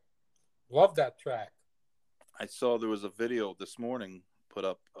 yeah. Love that track. I saw there was a video this morning put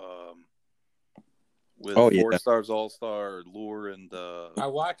up with 4 Stars All-Star, Lure, and I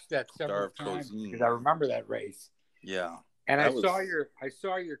watched that several times because I remember that race. Yeah. And I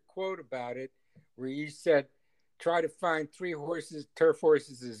saw your quote about it where you said, try to find 3 turf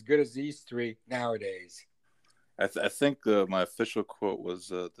horses as good as these 3 nowadays. I think my official quote was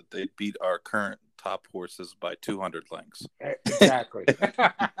that they beat our current top horses by 200 lengths. Exactly.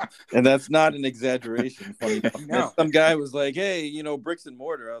 And that's not an exaggeration. Funny. No. Some guy was like, hey, bricks and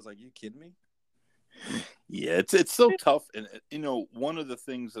mortar. I was like, you kidding me? Yeah, it's so tough. And, one of the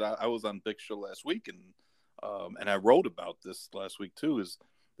things that I was on Big Show last week, and I wrote about this last week too, is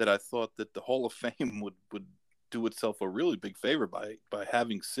that I thought that the Hall of Fame would do itself a really big favor by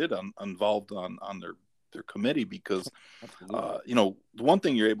having Sid involved on their committee, because the one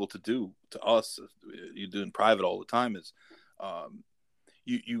thing you're able to do to us, you do in private all the time, is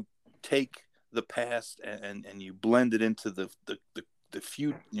you take the past and you blend it into the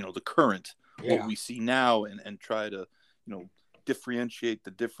future, the current, what we see now, and try to differentiate the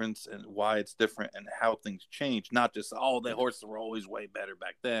difference and why it's different and how things change, not just the horses were always way better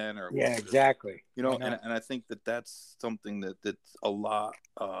back then, or exactly. And I think that's something that's a lot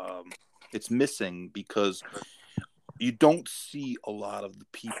it's missing, because you don't see a lot of the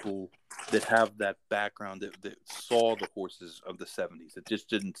people that have that background that saw the horses of the 70s. It just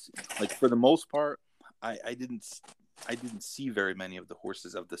didn't, like, for the most part, I didn't see very many of the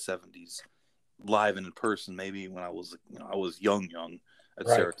horses of the 70s live and in person. Maybe when I was young at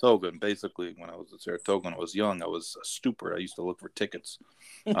Saratoga, and basically when I was at Saratoga and I was young, I was a stupid. I used to look for tickets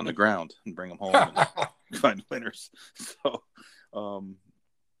on the ground and bring them home and find winners. So,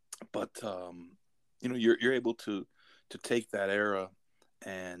 you're able to take that era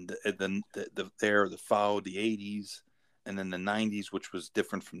and then the era, the FAO, the 80s, and then the 90s, which was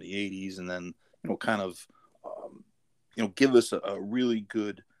different from the 80s, and then kind of give us a really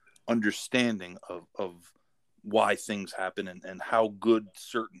good understanding of why things happen and how good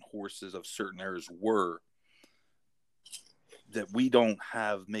certain horses of certain eras were, that we don't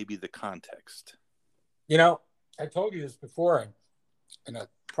have maybe the context. I told you this before in a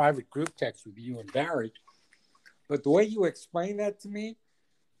private group text with you and Barry, but the way you explained that to me,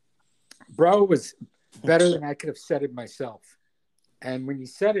 bro, was better than I could have said it myself. And when you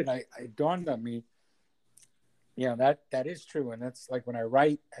said it, it dawned on me, that is true. And that's like when I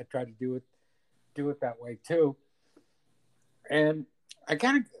write, I try to do it that way too. And I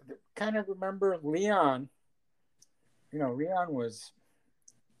kind of remember Leon. Leon was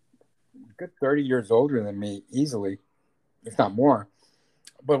a good 30 years older than me, easily, if not more.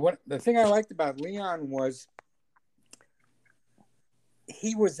 But the thing I liked about Leon was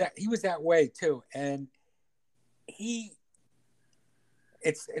he was that way too, and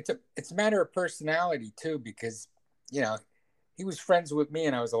it's a matter of personality too, because he was friends with me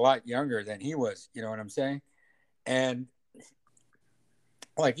and I was a lot younger than he was. You know what I'm saying? And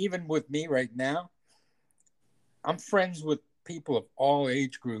like even with me right now, I'm friends with people of all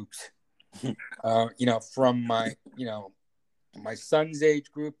age groups. From my my son's age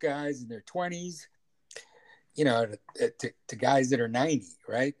group, guys in their 20s, to guys that are 90,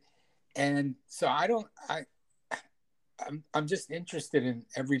 right? And so I'm just interested in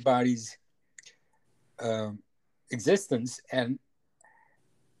everybody's existence, and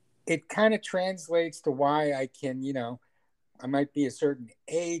it kind of translates to why I can, I might be a certain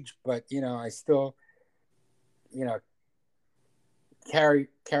age, but I still, carry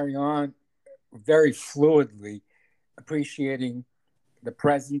on very fluidly, appreciating the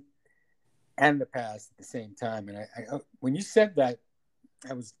present and the past at the same time. And I when you said that,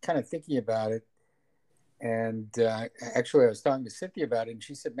 I was kind of thinking about it, And actually, I was talking to Cynthia about it, and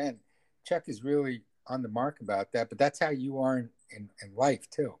she said, "Man, Chuck is really on the mark about that." But that's how you are in life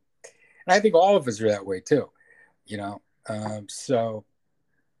too. And I think all of us are that way too. You know, so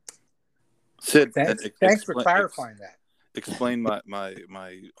Sid, thanks for clarifying that. Explain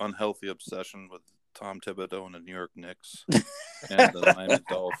my unhealthy obsession with Tom Thibodeau and the New York Knicks and the Miami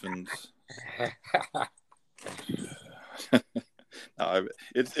Dolphins. No,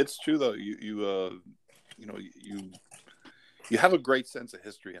 it's true though. You have a great sense of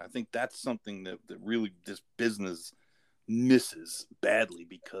history. I think that's something that really this business misses badly,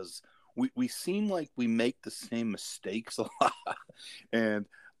 because we seem like we make the same mistakes a lot. And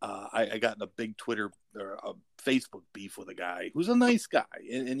I got in a big Twitter or a Facebook beef with a guy who's a nice guy,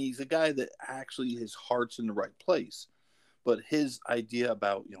 and he's a guy that actually his heart's in the right place, but his idea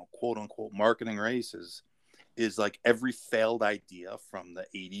about quote unquote marketing races is like every failed idea from the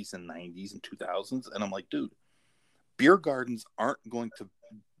 80s and 90s and 2000s. And I'm like, dude, beer gardens aren't going to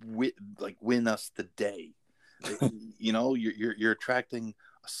win us the day. You're attracting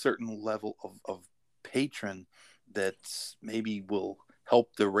a certain level of patron that maybe will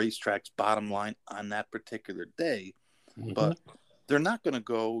help the racetrack's bottom line on that particular day. Mm-hmm. But they're not going to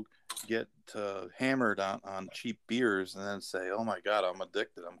go get hammered on cheap beers and then say, oh my God, I'm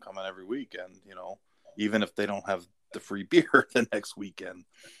addicted, I'm coming every weekend, even if they don't have the free beer the next weekend.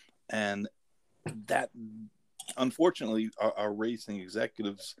 And that, unfortunately, our racing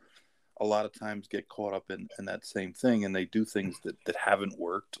executives a lot of times get caught up in that same thing, and they do things that haven't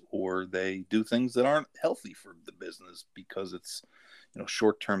worked, or they do things that aren't healthy for the business because it's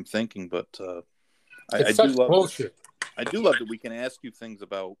short-term thinking. But I do love bullshit. I do love that we can ask you things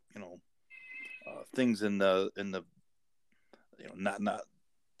about things in the not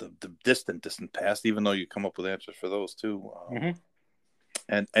the distant past, even though you come up with answers for those too.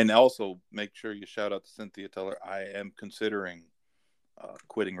 And also make sure you shout out to Cynthia. Tell her I am considering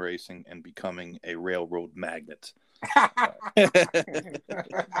quitting racing and becoming a railroad magnet,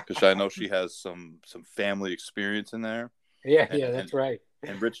 because I know she has some family experience in there. Yeah, that's right.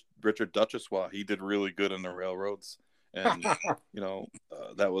 And Richard Duchessois, he did really good in the railroads. And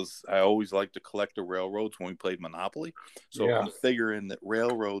that was, I always liked to collect the railroads when we played Monopoly. So I'm figuring that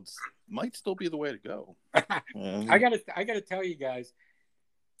railroads might still be the way to go. I gotta tell you guys,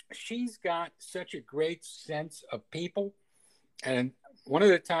 she's got such a great sense of people. And one of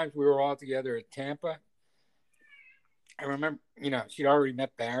the times we were all together at Tampa, I remember, she'd already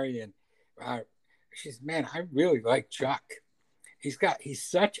met Barry, and she said, "Man, I really like Chuck. He's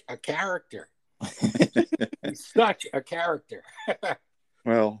such a character." He's such a character.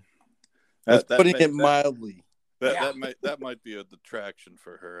 Well, that's putting it mildly. That might be a detraction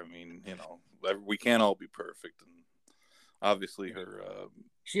for her. I mean, we can't all be perfect, and obviously her.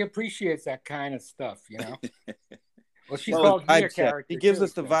 She appreciates that kind of stuff, Well, she's called me a character. He gives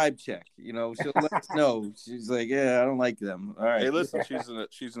us the vibe check. She'll let us know. She's like, "Yeah, I don't like them." All right. Hey, listen,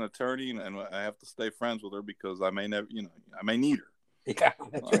 she's an attorney, and I have to stay friends with her because I may never, I may need her. Yeah,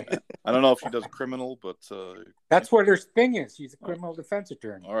 that's right. I don't know if she does criminal, but that's what her thing is. She's a criminal defense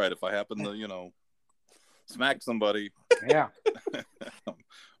attorney. All right, if I happen to, smack somebody, yeah,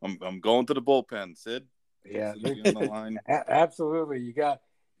 I'm going to the bullpen, Sid. Yeah, on the line. Absolutely. You got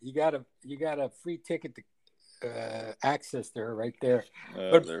a free ticket to access to her right there.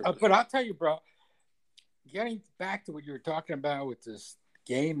 But I'll tell you, bro. Getting back to what you were talking about with this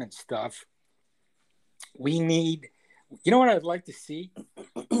game and stuff, we need. You know what I'd like to see?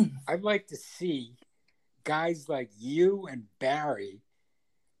 I'd like to see guys like you and Barry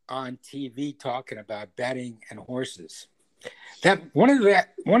on TV talking about betting and horses. That one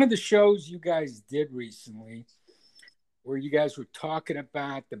of the shows you guys did recently, where you guys were talking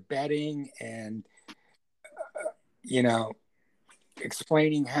about the betting and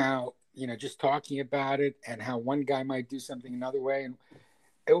explaining how just talking about it and how one guy might do something another way, and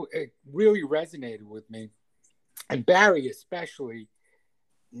it really resonated with me. And Barry especially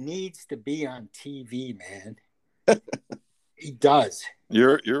needs to be on TV, man. He does.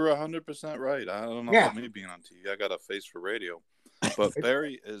 You're 100% right. I don't know about me being on TV. I got a face for radio. But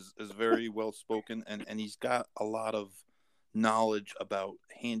Barry is very well spoken, and he's got a lot of knowledge about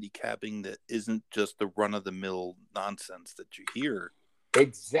handicapping that isn't just the run of the mill nonsense that you hear.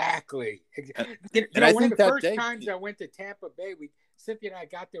 Exactly. And I think one of the first times I went to Tampa Bay, Cynthia and I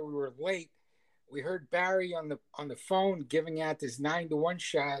got there, we were late. We heard Barry on the phone giving out this 9-1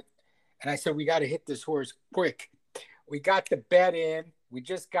 shot, and I said, "We got to hit this horse quick." We got the bet in. We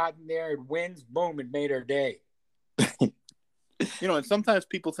just got in there. It wins. Boom! It made our day. And sometimes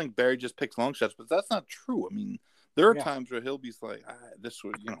people think Barry just picks long shots, but that's not true. I mean, there are times where he'll be like, "This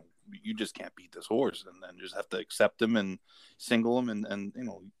would, you just can't beat this horse, and then just have to accept him and single him, and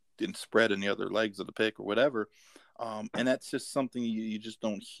didn't spread any other legs of the pick or whatever. And that's just something you just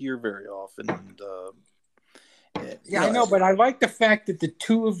don't hear very often. And I know, but I like the fact that the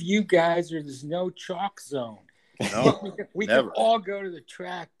two of you guys there's no chalk zone. No, we can all go to the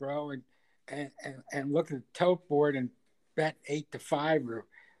track, bro, and look at the tote board and bet 8-5 or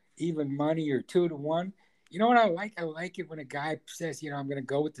even money or 2-1. You know what I like? I like it when a guy says, I'm going to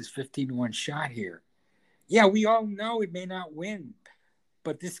go with this 15-1 shot here. Yeah, we all know it may not win,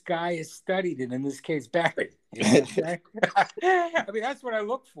 but this guy has studied it. In this case, Barry. You know what I'm saying? I mean, that's what I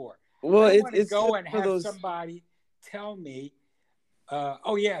look for. Well, I want to it's go and have those... somebody tell me,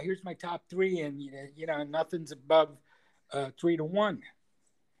 oh yeah, here's my top three, and nothing's above 3-1.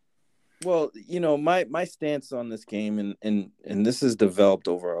 Well, my stance on this game, and this has developed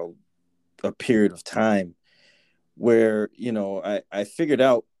over a period of time, where I figured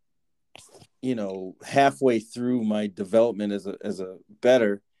out, halfway through my development as a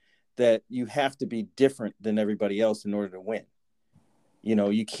bettor, that you have to be different than everybody else in order to win.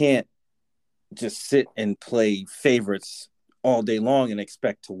 You can't just sit and play favorites all day long and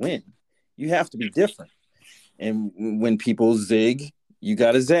expect to win. You have to be different. And when people zig, you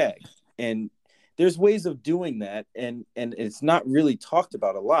got to zag. And there's ways of doing that. And it's not really talked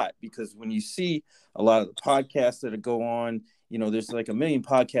about a lot, because when you see a lot of the podcasts that go on, there's like a million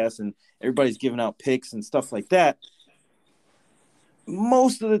podcasts and everybody's giving out picks and stuff like that.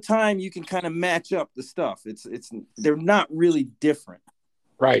 Most of the time you can kind of match up the stuff. They're not really different.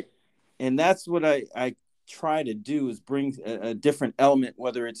 Right. And that's what I try to do, is bring a different element,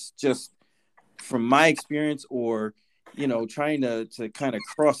 whether it's just from my experience or, trying to kind of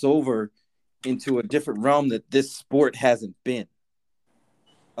cross over into a different realm that this sport hasn't been.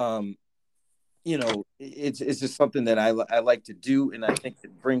 It's just something that I like to do. And I think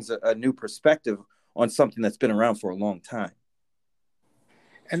it brings a new perspective on something that's been around for a long time.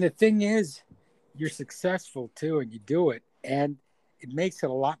 And the thing is, you're successful too, and you do it, and it makes it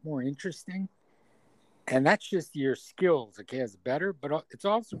a lot more interesting. And that's just your skills, okay, as a bettor, but it's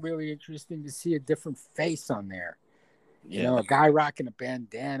also really interesting to see a different face on there. Yeah. A guy rocking a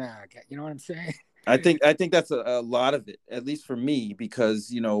bandana, you know what I'm saying? I think that's a lot of it, at least for me,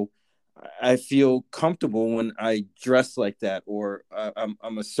 because, I feel comfortable when I dress like that, or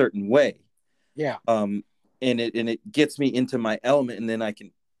I'm a certain way. Yeah. And it gets me into my element, and then I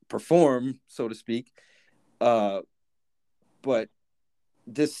can perform, so to speak. But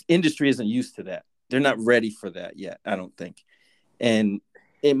this industry isn't used to that. They're not ready for that yet, I don't think. And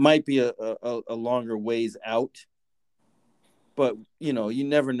it might be a longer ways out, but you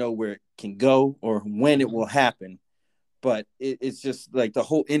never know where it can go or when it will happen. But it's just like the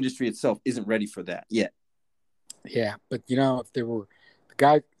whole industry itself isn't ready for that yet. Yeah, but if there were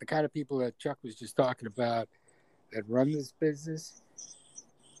the kind of people that Chuck was just talking about that run this business,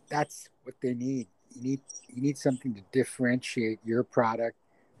 that's what they need. You need something to differentiate your product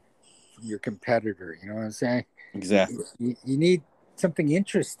from your competitor. You know what I'm saying? Exactly. You need something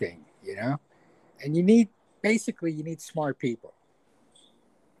interesting, and you need smart people.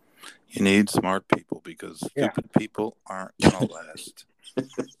 You need smart people, because stupid people aren't going to last.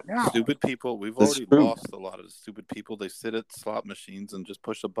 No. Stupid people, we've already lost a lot of the stupid people. They sit at slot machines and just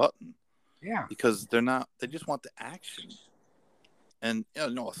push a button. Yeah. Because they just want the action. And, a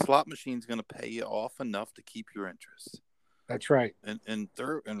slot machine's going to pay you off enough to keep your interest. That's right. And in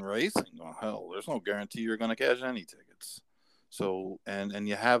racing, well, hell, there's no guarantee you're going to cash any tickets. So, and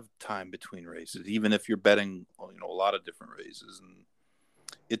you have time between races, even if you're betting, a lot of different races. And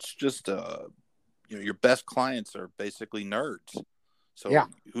it's just, your best clients are basically nerds. So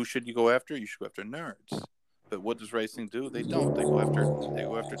Who should you go after? You should go after nerds. But what does racing do? They don't. They go after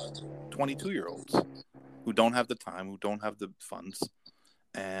 22-year-olds who don't have the time, who don't have the funds.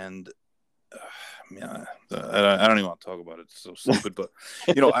 And I don't even want to talk about it. It's so stupid. But,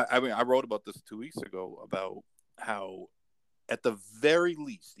 I wrote about this 2 weeks ago, about how at the very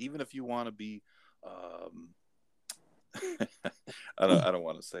least, even if you want to be, I don't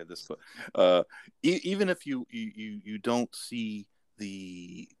want to say this, but even if you don't see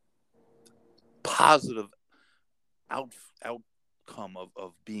the positive outcome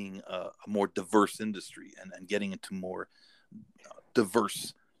of being a more diverse industry and getting into more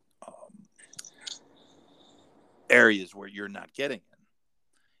diverse areas where you're not getting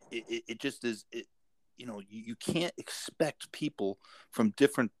in, it just is. You can't expect people from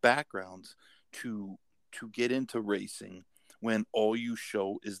different backgrounds to get into racing when all you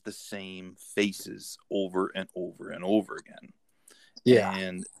show is the same faces over and over and over again. Yeah.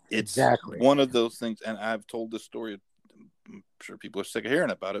 And it's exactly one of those things. And I've told this story sure people are sick of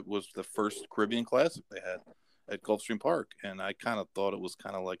hearing about it, was the first Caribbean Classic they had at Gulfstream Park. And I kind of thought it was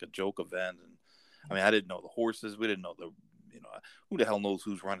kind of like a joke event. And I mean, I didn't know the horses. We didn't know who the hell knows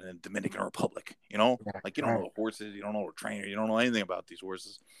who's running in Dominican Republic, like you don't know the horses, you don't know the trainer, you don't know anything about these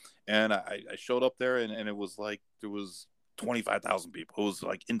horses. And I showed up there and it was like, there was 25,000 people. It was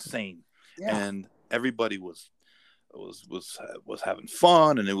like insane. Yeah. And everybody was having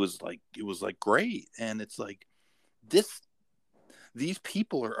fun. And it was like great. And it's like these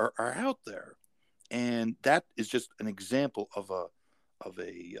people are out there. And that is just an example of a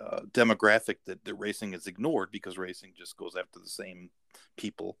demographic that racing is ignored, because racing just goes after the same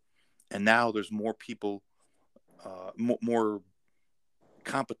people. And now there's more people, more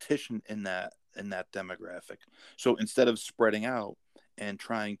competition in that demographic. So instead of spreading out and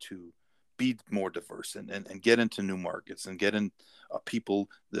trying to be more diverse and get into new markets and get in people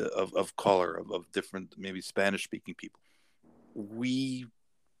of color, of different, maybe Spanish speaking people, we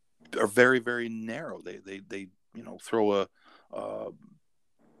are very, very narrow. They throw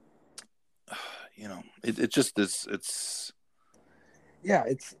it just is. It's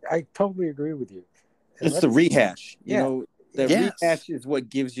I totally agree with you. It's the rehash. Rehash is what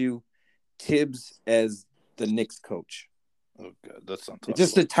gives you Tibbs as the Knicks coach. Oh God, that's not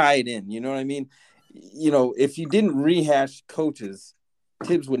just to tie it in. You know what I mean? If you didn't rehash coaches,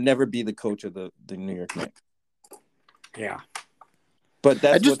 Tibbs would never be the coach of the New York Knicks. Yeah. But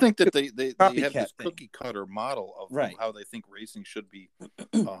I just think that they have this cookie cutter model of how they think racing should be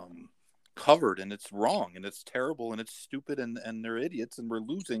covered, and it's wrong, and it's terrible, and it's stupid, and they're idiots, and we're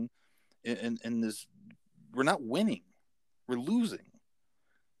losing in this. We're not winning, we're losing.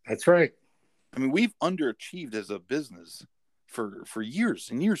 That's right. I mean, we've underachieved as a business for years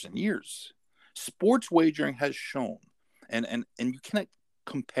and years and years. Sports wagering has shown, and you cannot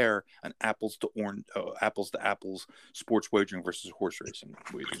compare an apples to apples sports wagering versus horse racing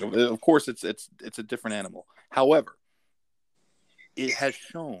wagering. Of course, it's a different animal. However, it has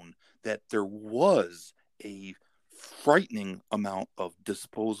shown that there was a frightening amount of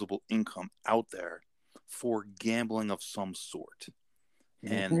disposable income out there for gambling of some sort.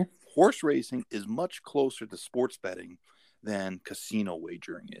 Mm-hmm. And horse racing is much closer to sports betting than casino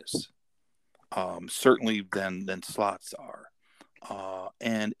wagering is. Certainly than slots are.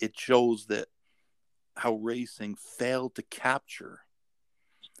 And it shows that how racing failed to capture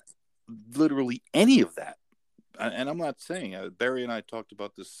literally any of that. And I'm not saying, Barry and I talked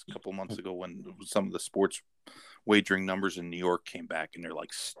about this a couple months ago when some of the sports wagering numbers in New York came back, and they're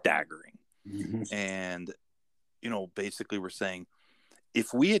like staggering. Mm-hmm. And, basically we're saying,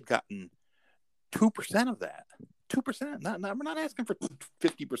 if we had gotten 2% of that, 2%, we're not asking for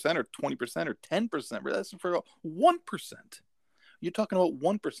 50% or 20% or 10%, we're asking for 1%. You're talking about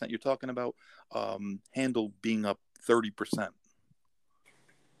 1%. You're talking about handle being up 30%.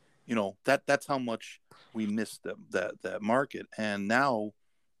 That's how much we missed that market, and now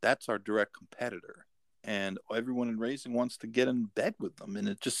that's our direct competitor. And everyone in racing wants to get in bed with them, and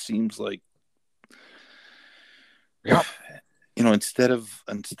it just seems like, instead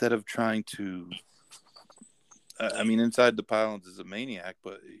of trying to. Inside the Pylons is a maniac,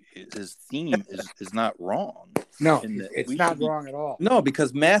 but his theme is not wrong. No, it's not wrong at all. No,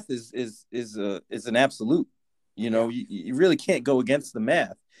 because math is an absolute. You really can't go against the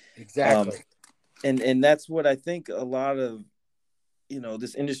math. Exactly. And that's what I think a lot of,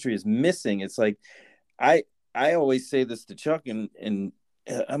 this industry is missing. It's like, I always say this to Chuck, and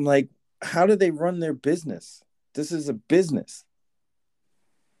I'm like, how do they run their business? This is a business.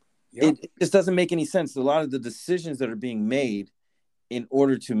 Yep. It just doesn't make any sense. A lot of the decisions that are being made in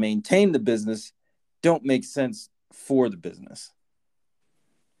order to maintain the business don't make sense for the business.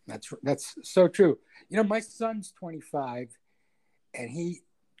 That's so true. My son's 25, and he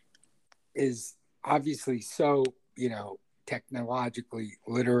is obviously so, technologically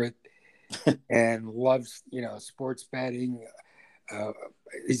literate and loves, sports betting.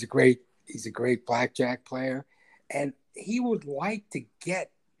 He's a great blackjack player, and he would like to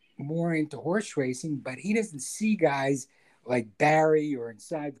get more into horse racing, but he doesn't see guys like Barry or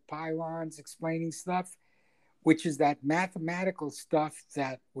Inside the Pylons explaining stuff, which is that mathematical stuff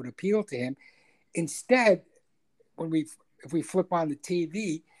that would appeal to him. Instead, if we flip on the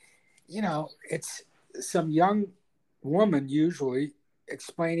TV, it's some young woman usually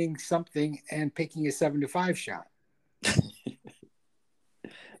explaining something and picking a 7-5 shot.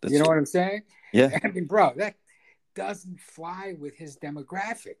 You know what I'm saying? Yeah. I mean, bro, that doesn't fly with his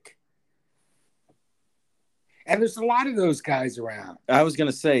demographic. And there's a lot of those guys around. I was going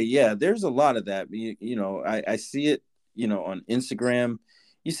to say, yeah, there's a lot of that. I see it, on Instagram.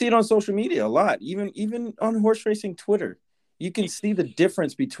 You see it on social media a lot, even on horse racing Twitter. you can see the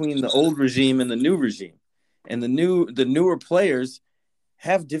difference between the old regime and the new regime. And the newer players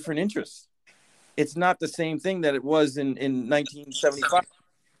have different interests. It's not the same thing that it was in 1975.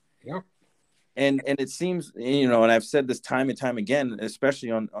 Yeah. And it seems, and I've said this time and time again, especially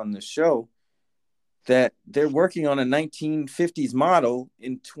on the show, that they're working on a 1950s model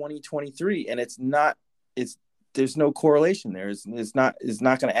in 2023, and there's no correlation there. It's not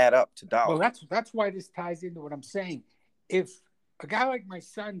going to add up to dollars. Well, that's why this ties into what I'm saying. If a guy like my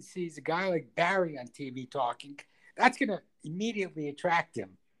son sees a guy like Barry on TV talking, that's going to immediately attract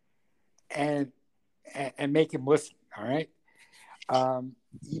him and make him listen. All right.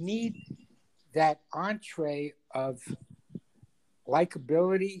 You need that entree of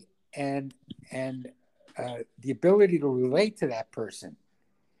likability and the ability to relate to that person.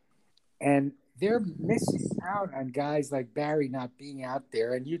 And they're missing out on guys like Barry not being out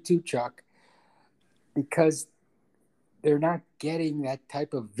there, and you too, Chuck, because they're not getting that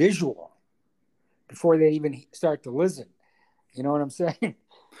type of visual before they even start to listen. You know what I'm saying?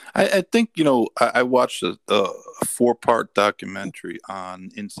 I think, I watched a 4-part documentary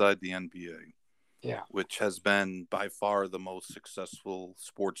on Inside the NBA. Yeah. Which has been by far the most successful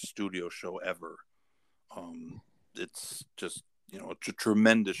sports studio show ever. It's just, it's a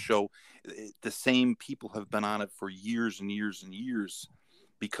tremendous show. The same people have been on it for years and years and years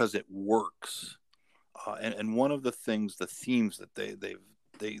because it works. And one of the themes that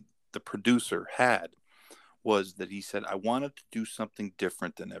the producer had was that he said, I wanted to do something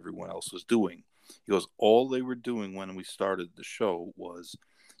different than everyone else was doing. He goes, all they were doing when we started the show was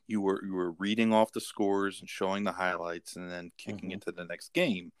you were reading off the scores and showing the highlights and then kicking into the next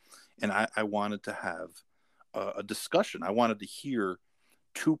game. And I wanted to have a discussion. I wanted to hear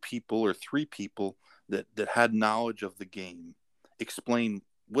 2 people or 3 people that had knowledge of the game explain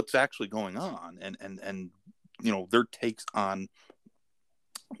what's actually going on and their takes on,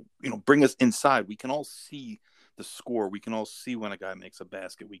 bring us inside. We can all see the score. We can all see when a guy makes a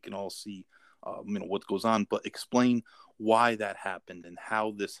basket. We can all see what goes on, but explain why that happened and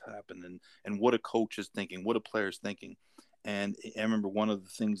how this happened and what a coach is thinking, what a player is thinking. And I remember one of the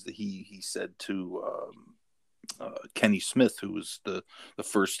things that he said to Kenny Smith, who was the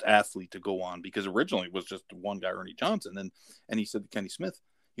first athlete to go on, because originally it was just one guy, Ernie Johnson. And he said to Kenny Smith,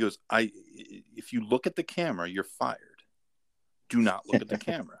 he goes, if you look at the camera, you're fired. Do not look at the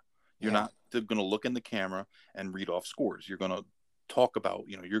camera. You're not going to look in the camera and read off scores. You're going to talk about,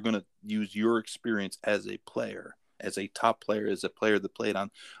 you're going to use your experience as a player, as a top player, as a player that played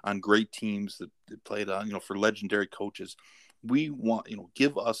on great teams, that played on, for legendary coaches. We want,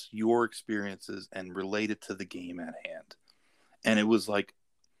 give us your experiences and relate it to the game at hand. And it was like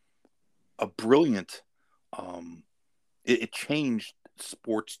a brilliant, it changed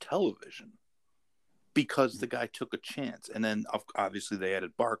sports television because the guy took a chance. And then obviously they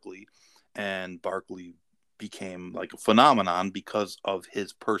added Barkley, and Barkley became like a phenomenon because of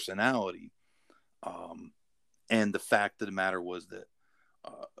his personality. And the fact of the matter was that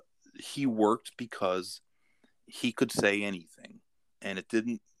he worked because he could say anything, and it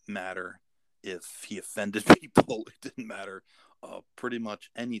didn't matter if he offended people. It didn't matter pretty much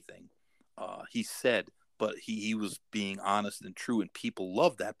anything he said, but he was being honest and true, and people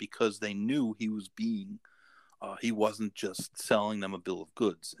loved that because they knew he was being he wasn't just selling them a bill of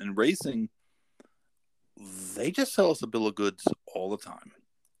goods. And racing, they just sell us a bill of goods all the time.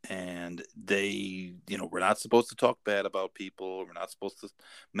 And they, we're not supposed to talk bad about people. We're not supposed to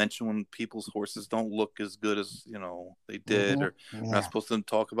mention when people's horses don't look as good as, they did. Or we're not supposed to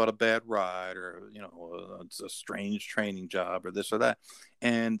talk about a bad ride or, it's a strange training job or this or that.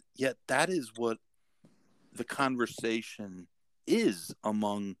 And yet that is what the conversation is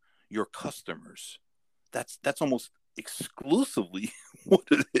among your customers. That's almost exclusively what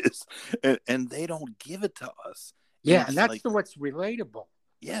it is. And they don't give it to us. Yeah, and that's what's relatable.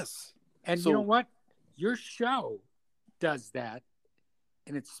 Yes. And you know what? Your show does that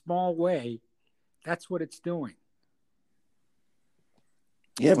in its small way. That's what it's doing.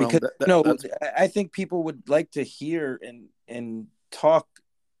 Yeah, because I think people would like to hear and talk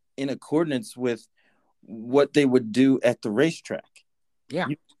in accordance with what they would do at the racetrack. Yeah.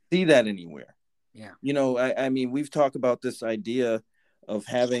 You don't see that anywhere. Yeah. I mean, we've talked about this idea of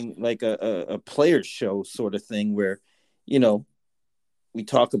having like a players show sort of thing where, we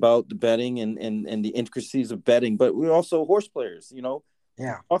talk about the betting and the intricacies of betting, but we're also horse players,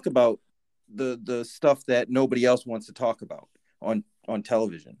 talk about the stuff that nobody else wants to talk about on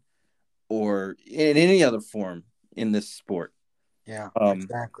television or in any other form in this sport. Yeah,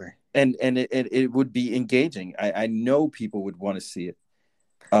 exactly. And it would be engaging. I know people would want to see it.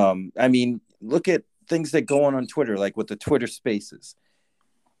 I mean, look at things that go on Twitter, like with the Twitter Spaces.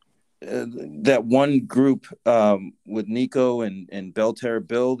 That one group with Nico and Belterra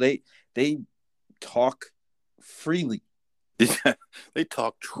Bill, they talk freely. They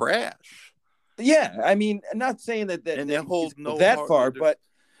talk trash. Yeah, I mean, I'm not saying that and they hold no that heart, far, but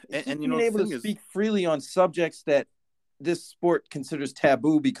and being able to speak freely on subjects that this sport considers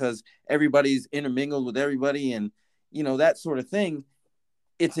taboo because everybody's intermingled with everybody, and that sort of thing.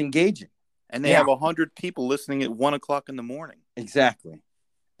 It's engaging, and they have 100 people listening at 1:00 in the morning. Exactly.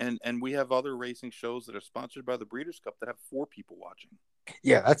 And we have other racing shows that are sponsored by the Breeders' Cup that have 4 people watching.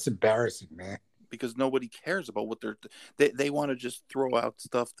 Yeah, that's embarrassing, man. Because nobody cares about what they want to just throw out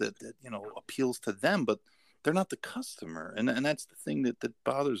stuff that appeals to them, but they're not the customer, and that's the thing that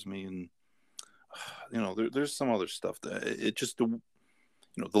bothers me. And there's some other stuff that it just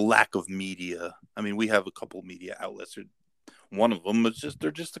the lack of media. I mean, we have a couple media outlets. One of them is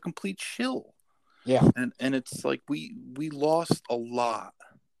they're just a complete shill. Yeah, and it's like we lost a lot.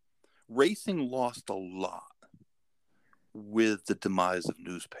 Racing lost a lot with the demise of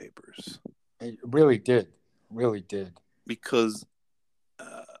newspapers. it really did. Because,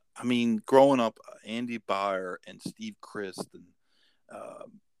 growing up, Andy Byer and Steve Christ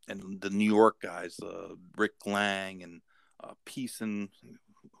and the New York guys, Rick Lang and Peason,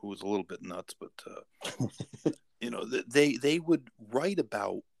 who was a little bit nuts, but they would write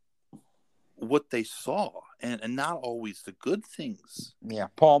about what they saw and not always the good things. Yeah,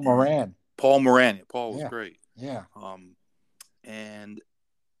 Paul Moran. Paul was great. Yeah. And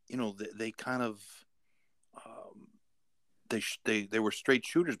they kind of they were straight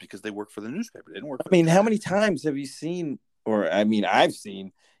shooters because they worked for the newspaper. They didn't work for how many times have you seen, or I've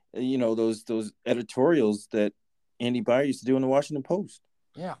seen, those editorials that Andy Byer used to do in the Washington Post.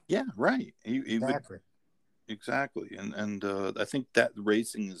 Yeah, right. Exactly. And I think that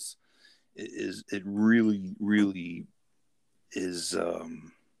racing is it really, really is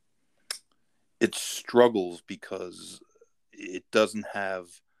it struggles because it doesn't have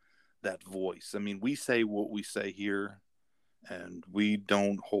that voice. I mean, we say what we say here, and we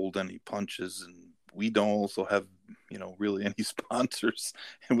don't hold any punches, and we don't also have really any sponsors,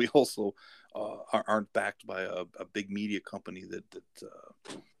 and we also aren't backed by a big media company that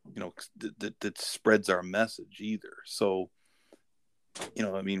spreads our message either. So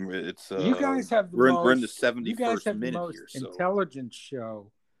it's you guys have we're in the 71st minute most here. So intelligent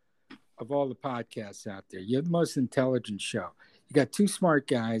show of all the podcasts out there. You have the most intelligent show. You got 2 smart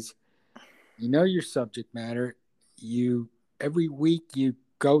guys. You know your subject matter. Every week you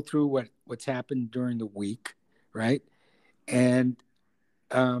go through what's happened during the week, right? And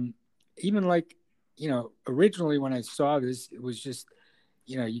even originally when I saw this, it was just,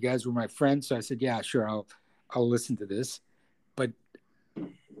 you guys were my friends, so I said, yeah, sure, I'll listen to this. But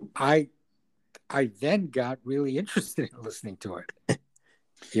I then got really interested in listening to it,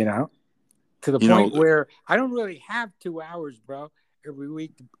 to the point where I don't really have 2 hours, bro, every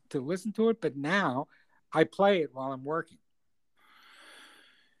week to listen to it. But now I play it while I'm working.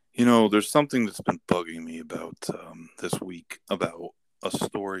 There's something that's been bugging me about this week, about a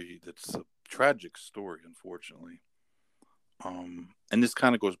story that's a tragic story, unfortunately. And this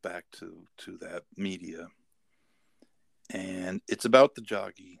kind of goes back to that media. And it's about the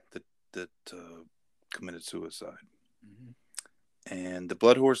jockey that committed suicide. Mm-hmm. And the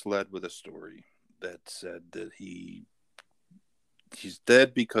Blood Horse led with a story that said that he's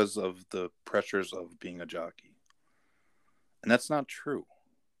dead because of the pressures of being a jockey. And that's not true.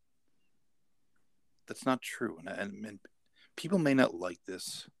 That's not true. And people may not like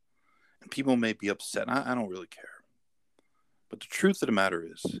this, and people may be upset. I don't really care. But the truth of the matter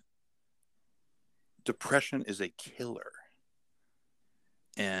is, depression is a killer.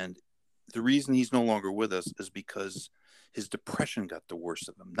 And the reason he's no longer with us is because his depression got the worst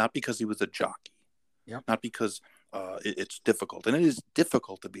of him. Not because he was a jockey. Yep. Not because it's difficult. And it is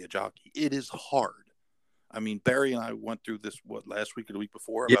difficult to be a jockey. It is hard. I mean, Barry and I went through this, last week or the week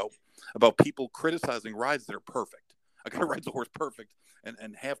before, about people criticizing rides that are perfect. I got to ride the horse perfect.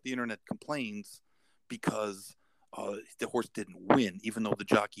 And half the internet complains because the horse didn't win, even though the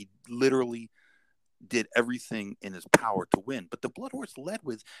jockey literally did everything in his power to win. But the Blood Horse led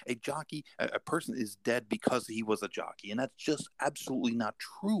with a jockey, a person is dead because he was a jockey. And that's just absolutely not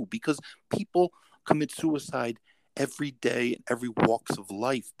true, because people commit suicide every day in every walks of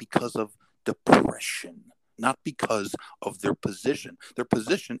life because of depression, not because of their position. Their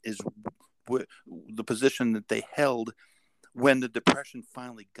position is the position that they held when the depression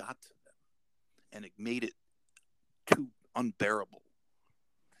finally got to them, and it made it too unbearable.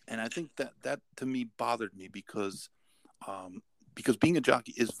 And I think that to me bothered me because being a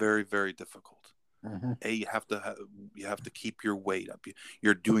jockey is very, very difficult. You have to keep your weight up.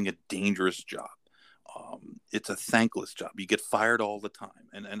 You're doing a dangerous job. It's a thankless job. You get fired all the time.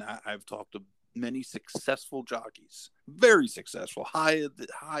 And I've talked to many successful jockeys, very successful, the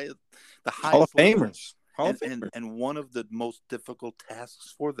highest Hall of level. Famers. And one of the most difficult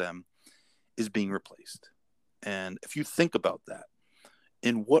tasks for them is being replaced. And if you think about that,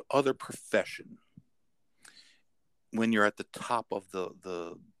 in what other profession, when you're at the top of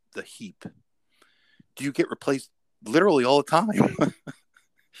the heap, do you get replaced literally all the time?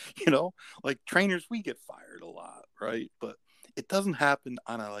 Like trainers, we get fired a lot, right? But it doesn't happen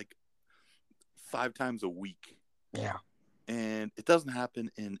on a 5 times a week. Yeah. And it doesn't happen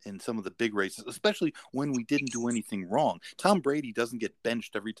in some of the big races, especially when we didn't do anything wrong. Tom Brady doesn't get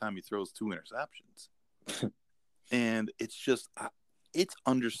benched every time he throws 2 interceptions. And it's just, it's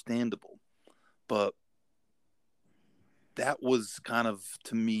understandable. But that was kind of,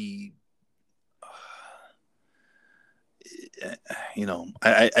 to me,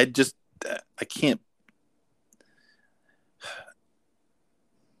 I can't.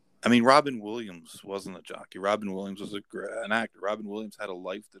 I mean, Robin Williams wasn't a jockey. Robin Williams was an actor. Robin Williams had a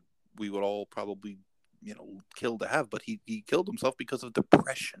life that we would all probably, kill to have, but he killed himself because of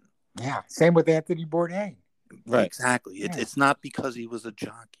depression. Yeah. Same with Anthony Bourdain. Right. Exactly. It's not because he was a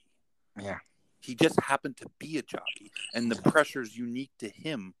jockey. Yeah. He just happened to be a jockey, and the pressures unique to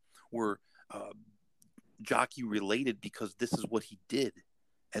him were jockey related because this is what he did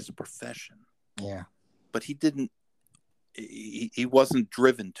as a profession. Yeah. But he didn't. He wasn't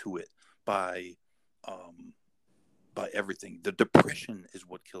driven to it by everything. The depression is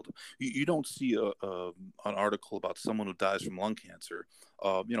what killed him. You don't see an article about someone who dies from lung cancer.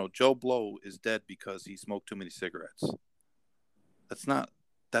 Joe Blow is dead because he smoked too many cigarettes. That's not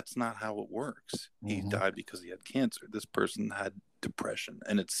how it works. He died because he had cancer. This person had depression,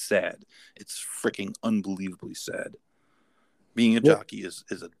 and it's sad. It's freaking unbelievably sad. Being a jockey is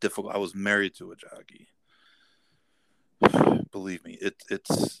a difficult. I was married to a jockey. Believe me,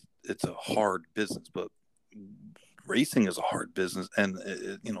 it's a hard business, but racing is a hard business, and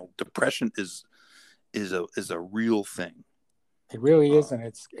depression is a real thing. It really is, and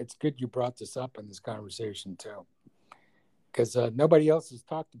it's good you brought this up in this conversation too, because nobody else has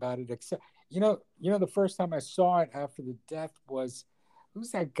talked about it except the first time I saw it after the death was,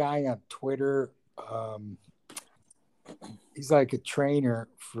 who's that guy on Twitter? He's like a trainer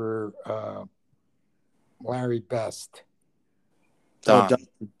for Larry Best. Don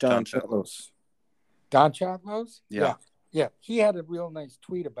Chatlos. Don Chatlos? Yeah. Yeah. He had a real nice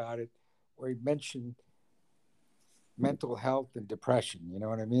tweet about it where he mentioned mental health and depression. You know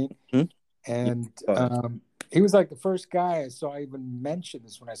what I mean? Mm-hmm. And he was like the first guy I saw even mention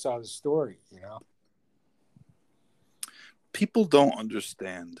this when I saw the story, People don't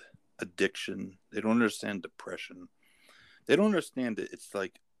understand addiction. They don't understand depression. They don't understand it. It's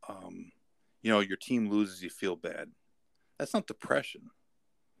like, your team loses, you feel bad. That's not depression.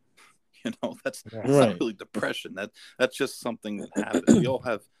 That's not really depression. That's just something that happens. We all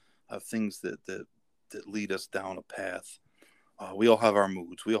have things that lead us down a path. We all have our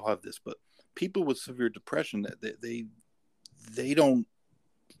moods. We all have this. But people with severe depression, they don't.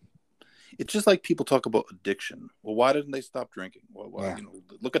 It's just like people talk about addiction. Well, why didn't they stop drinking? Well,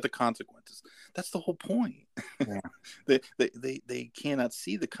 look at the consequences. That's the whole point. Yeah. they cannot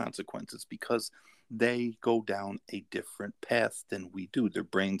see the consequences because they go down a different path than we do. Their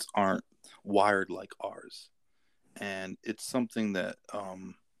brains aren't wired like ours. And it's something that,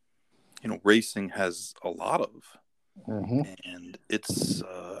 racing has a lot of. Mm-hmm. And it's,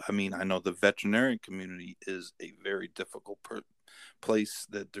 I know the veterinarian community is a very difficult place,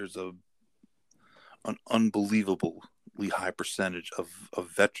 that there's an unbelievably high percentage of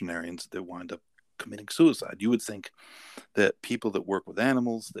veterinarians that wind up committing suicide. You would think that people that work with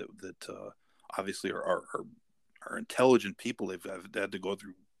animals, that obviously are intelligent people. They've had to go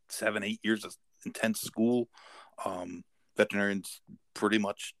through 7-8 years of intense school. Veterinarians pretty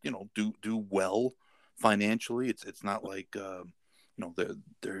much, do well financially. It's not like,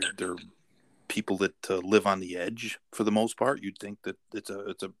 they're people that live on the edge for the most part. You'd think that it's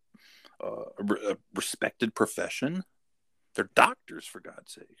a respected profession. They're doctors, for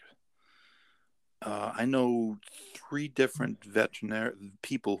God's sake. I know 3 different veterinary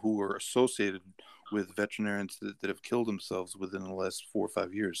people who are associated with veterinarians that have killed themselves within the last 4 or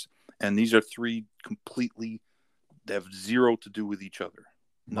 5 years. And these are 3 completely, they have zero to do with each other.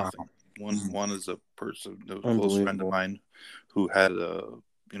 Nothing. Wow. One is a person, a close friend of mine, who had a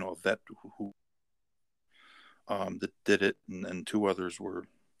vet who that did it, and 2 others were,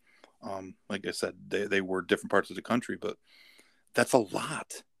 like I said, they were different parts of the country, but that's a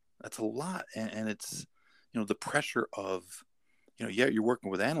lot. That's a lot, and it's the pressure of yeah, you're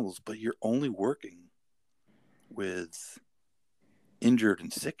working with animals, but you're only working with injured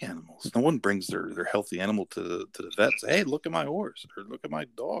and sick animals. No one brings their healthy animal to the vet. Say, hey, look at my horse, or look at my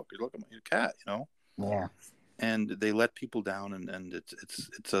dog, or look at my cat. Yeah. And they let people down, and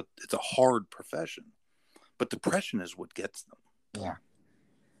it's a hard profession, but depression is what gets them. Yeah.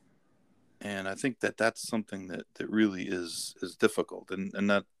 And I think that's something that really is difficult, and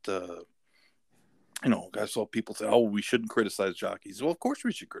that I saw people say, oh, we shouldn't criticize jockeys. Well, of course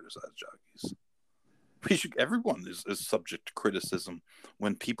we should criticize jockeys. Everyone is subject to criticism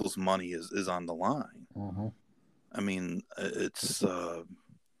when people's money is on the line. Mm-hmm. I mean, it's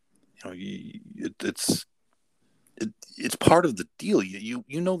it's part of the deal. You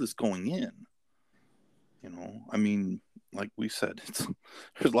know this going in. I mean, like we said,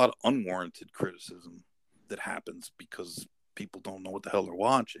 there's a lot of unwarranted criticism that happens because people don't know what the hell they're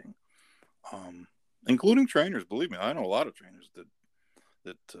watching, including trainers. Believe me, I know a lot of trainers that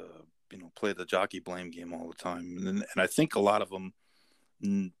play the jockey blame game all the time, and I think a lot of them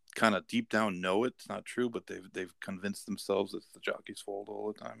kind of deep down know it's not true, but they've convinced themselves it's the jockey's fault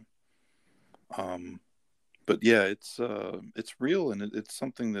all the time. But yeah, it's real, and it's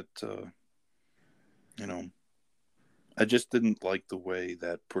something that I just didn't like the way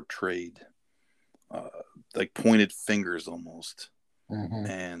that portrayed, like pointed fingers almost, Mm-hmm.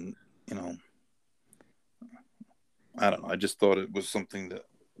 and I don't know. I just thought it was something that.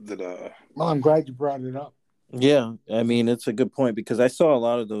 Well, I'm glad you brought it up. Yeah, I mean, it's a good point because I saw a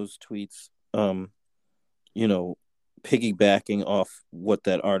lot of those tweets, piggybacking off what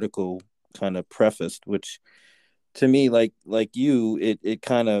that article kind of prefaced, which to me, like you, it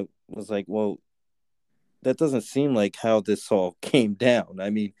kind of was like, well, that doesn't seem like how this all came down. I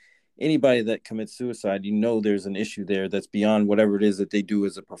mean, anybody that commits suicide, there's an issue there that's beyond whatever it is that they do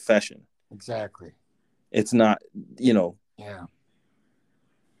as a profession. Exactly. It's not, Yeah.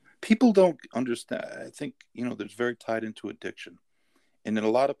 People don't understand. I think, there's very tied into addiction. And then a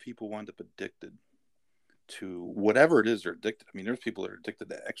lot of people wind up addicted to whatever it is they're addicted. I mean, there's people that are addicted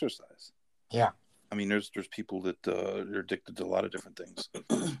to exercise. Yeah. I mean, there's people that are addicted to a lot of different things.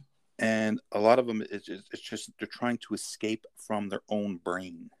 And a lot of them, it's just they're trying to escape from their own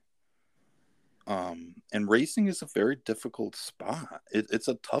brain. And racing is a very difficult spot. It's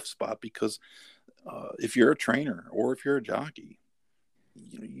a tough spot because if you're a trainer or if you're a jockey,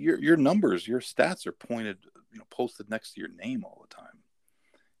 your numbers, your stats are posted next to your name all the time.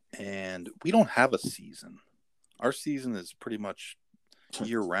 And we don't have a season. Our season is pretty much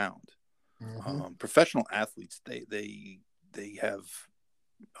year round. Mm-hmm. Professional athletes, they have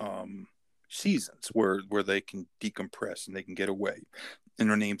seasons where they can decompress and they can get away, and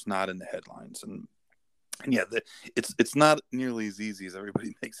their name's not in the headlines. And yeah, it's not nearly as easy as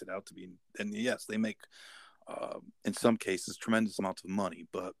everybody makes it out to be. And yes, they make in some cases tremendous amounts of money,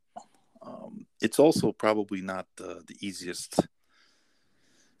 but it's also probably not the easiest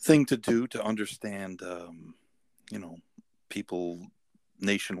thing to do to understand. People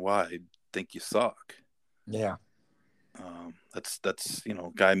nationwide think you suck. Yeah. That's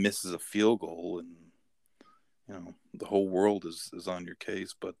guy misses a field goal and the whole world is on your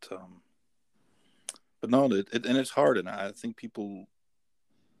case, but no, and it's hard, and I think people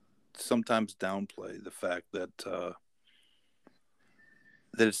sometimes downplay the fact that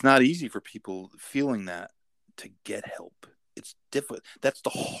it's not easy for people feeling that to get help. It's difficult. That's the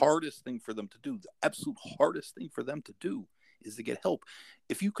hardest thing for them to do. The absolute hardest thing for them to do is to get help.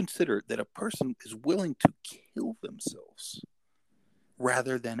 If you consider that a person is willing to kill themselves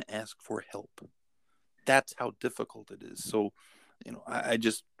rather than ask for help, that's how difficult it is. So, I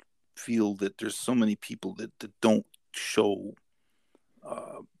just feel that there's so many people that don't show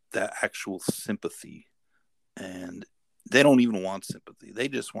that actual sympathy, and they don't even want sympathy. They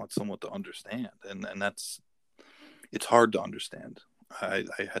just want someone to understand, and it's hard to understand. I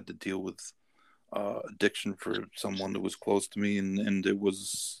had to deal with addiction for someone that was close to me, and it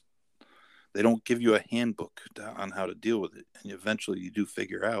was, they don't give you a handbook on how to deal with it, and eventually you do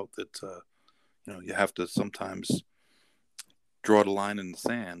figure out that you have to sometimes draw the line in the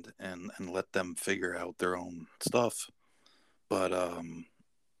sand and let them figure out their own stuff. But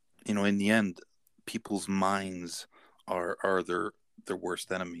in the end, people's minds are their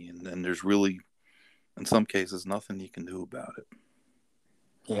worst enemy, and there's really, in some cases, nothing you can do about it.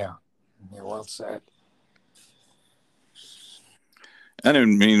 Yeah. Well said. I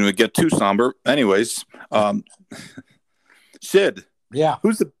didn't mean to get too somber. Anyways, Sid. Yeah.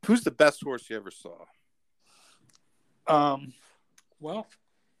 Who's the best horse you ever saw? Well,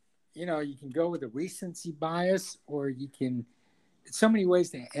 you can go with a recency bias, or you can so many ways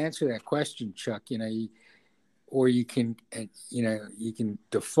to answer that question, Chuck. Or you can, you can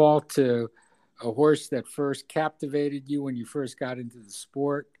default to a horse that first captivated you when you first got into the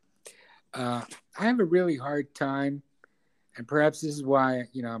sport. I have a really hard time, and perhaps this is why,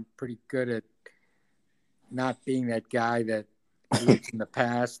 I'm pretty good at not being that guy that lives in the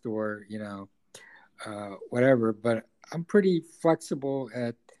past or, whatever, but I'm pretty flexible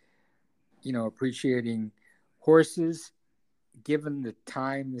at, appreciating horses given the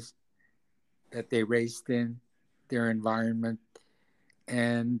times that they raced in, their environment.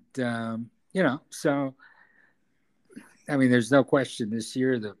 And, so, I mean, there's no question this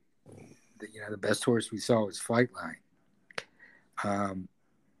year the best horse we saw was Flightline. I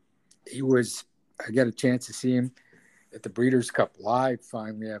got a chance to see him at the Breeders' Cup live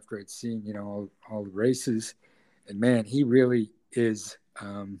finally after I'd seen, all the races. And man, he really is,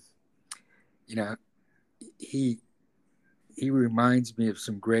 he reminds me of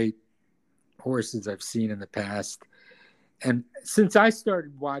some great horses I've seen in the past. And since I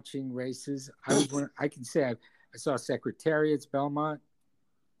started watching races, I can say I saw Secretariat's Belmont.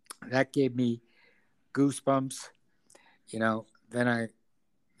 That gave me goosebumps. Then I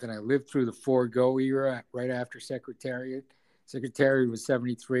lived through the Four Go era right after Secretariat. Secretariat was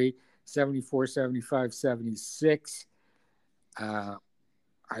 73, 74, 75, 76.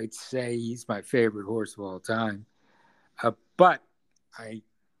 I'd say he's my favorite horse of all time. But I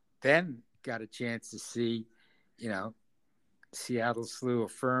then got a chance to see, Seattle Slew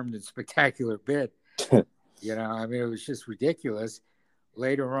Affirmed and Spectacular Bid. I mean, it was just ridiculous.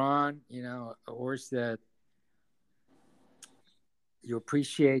 Later on, a horse that you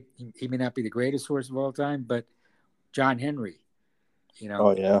appreciate. He may not be the greatest horse of all time, but John Henry,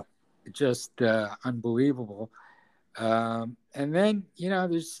 Oh yeah, just unbelievable. And then,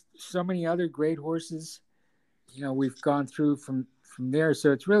 there's so many other great horses, we've gone through from there.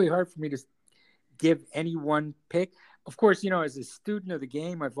 So it's really hard for me to give any one pick. Of course, as a student of the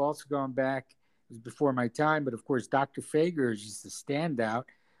game, I've also gone back, it was before my time, but of course, Dr. Fager is just a standout,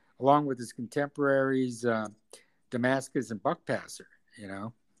 along with his contemporaries, Damascus and Buckpasser,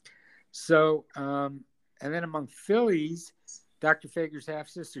 So, and then among fillies, Dr. Fager's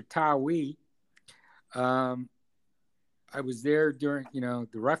half-sister, Tawi. I was there during, the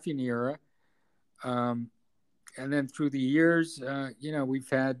Ruffian era. And then through the years, we've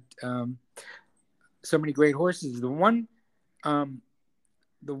had so many great horses. The one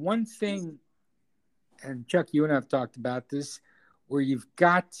thing, and Chuck, you and I have talked about this, where you've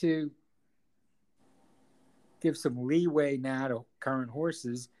got to give some leeway now to current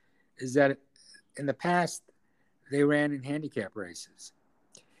horses, is that in the past they ran in handicap races,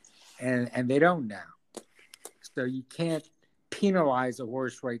 and they don't now. So you can't penalize a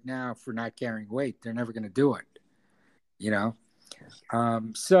horse right now for not carrying weight. They're never going to do it,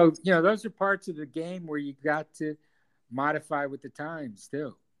 So, those are parts of the game where you got to modify with the times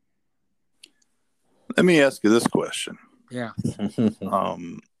too. Let me ask you this question. Yeah.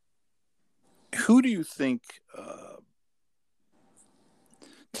 Who do you think,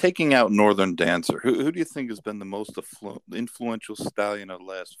 taking out Northern Dancer, who do you think has been the most influential stallion of the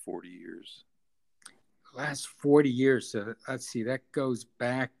last 40 years? Last 40 years. So let's see, that goes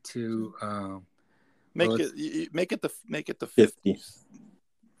back to make it the 50s.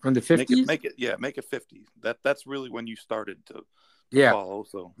 From the 50s? Make it 50. That's really when you started to follow.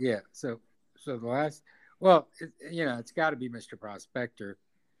 So So the last, well, it's got to be Mr. Prospector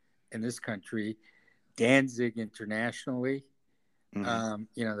in this country, Danzig internationally.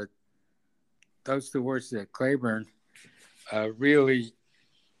 Mm-hmm. Those two horses at Claiborne really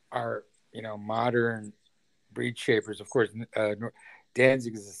are, modern breed shapers. Of course,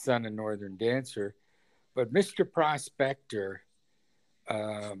 Danzig is the son of Northern Dancer, but Mr. Prospector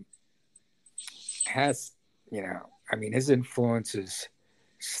has, his influence is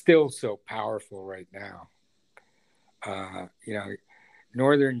still so powerful right now.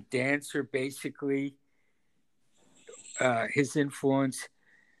 Northern Dancer, basically, his influence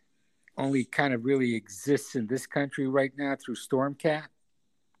only kind of really exists in this country right now through Stormcat.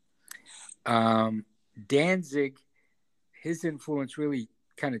 Danzig, his influence really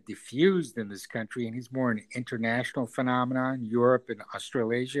kind of diffused in this country, and he's more an international phenomenon, Europe and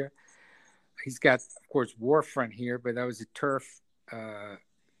Australasia. He's got, of course, Warfront here, but that was a turf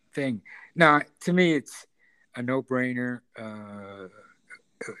thing. Now, to me, it's a no-brainer.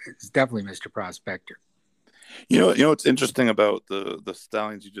 It's definitely Mr. Prospector. What's interesting about the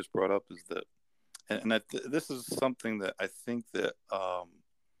stallions you just brought up is that, and this is something that I think that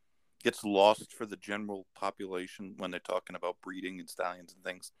gets lost for the general population when they're talking about breeding and stallions and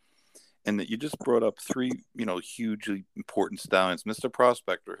things, and that you just brought up three, hugely important stallions. Mr.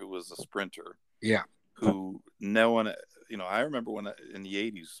 Prospector, who was a sprinter, Yeah. who no one, I remember when in the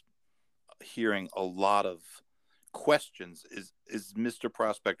 '80s hearing a lot of questions. Is Mr.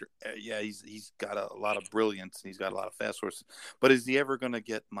 Prospector? Yeah, he's got a lot of brilliance and he's got a lot of fast horses, but is he ever going to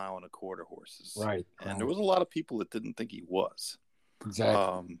get 1.25 mile horses? Right. And there was a lot of people that didn't think he was.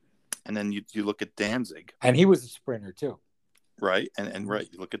 Exactly. And then you look at Danzig, and he was a sprinter too. right? And right,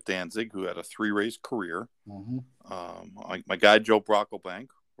 you look at Danzig, who had a 3-race career. Mm-hmm. My guy Joe Brocklebank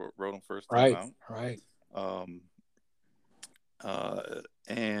rode him first time out. Right.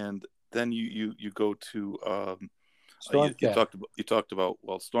 And then you go to Stormcat. you talked about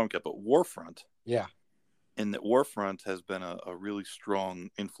Stormcat, but Warfront. Yeah. And that Warfront has been a really strong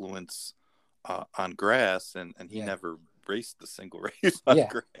influence on grass, and he never raced the single race on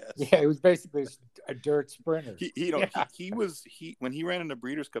grass. Yeah, it was basically a dirt sprinter. He was when he ran in the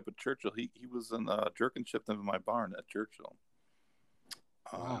Breeders' Cup at Churchill, he was in jerking shift in my barn at Churchill.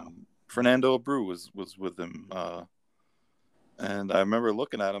 Wow. Fernando Abreu was with him, and I remember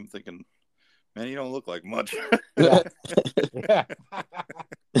looking at him thinking, man, you don't look like much. Yeah.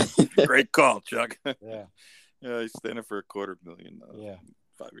 Great call, Chuck. Yeah. Yeah, he's standing for $250,000.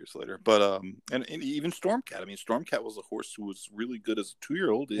 5 years later, but and even Stormcat. I mean, Stormcat was a horse who was really good as a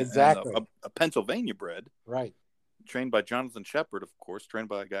 2-year-old. Exactly. And a Pennsylvania bred, right? Trained by Jonathan Shepard, of course. Trained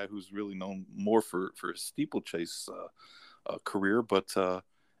by a guy who's really known more for his steeplechase career. But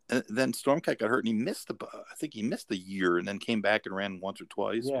and then Stormcat got hurt, and he missed I think he missed a year, and then came back and ran once or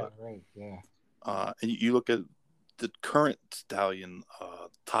twice. Yeah, right. Yeah. And you look at the current stallion,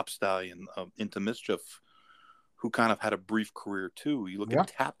 top stallion, Into Mischief, who kind of had a brief career too. You look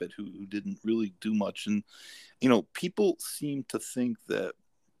at Tappet, who didn't really do much. And, people seem to think that,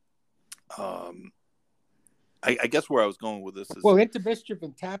 I guess where I was going with this is... Well, Into Mischief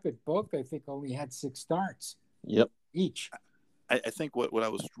and Tappet both, I think, only had 6 starts. Yep. Each. I think what I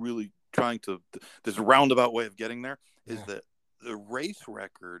was really trying to... This roundabout way of getting there is that the race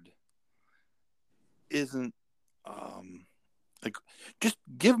record isn't... just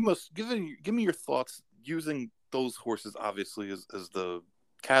give me your thoughts using those horses obviously as the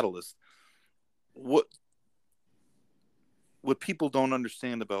catalyst. What people don't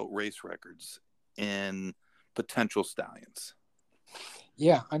understand about race records and potential stallions.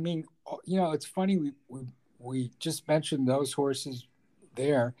 Yeah, I mean, it's funny we just mentioned those horses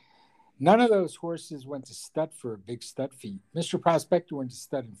there. None of those horses went to stud for a big stud fee. Mr. Prospector went to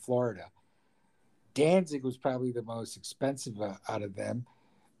stud in Florida. Danzig was probably the most expensive out of them.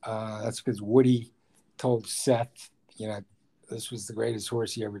 That's because Woody told Seth, this was the greatest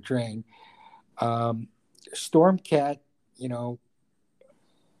horse he ever trained. Stormcat, you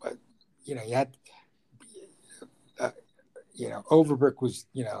had, Overbrook was,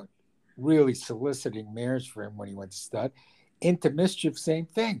 really soliciting mares for him when he went to stud. Into Mischief, same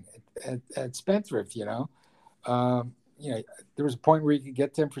thing at Spendthrift, there was a point where you could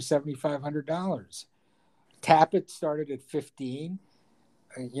get them for $7,500. Tappet started at 15.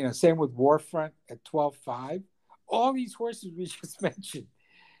 Same with Warfront at 12.5. All these horses we just mentioned,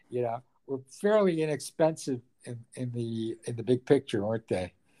 were fairly inexpensive in the big picture, weren't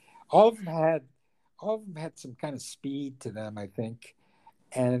they? All of them had some kind of speed to them, I think,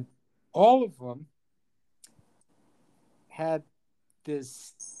 and all of them had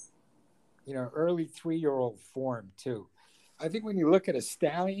this, early 3-year-old form too. I think when you look at a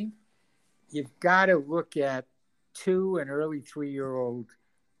stallion, you've got to look at 2 and early 3-year-old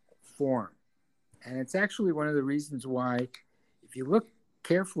form. And it's actually one of the reasons why, if you look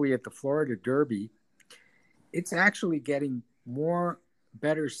carefully at the Florida Derby, it's actually getting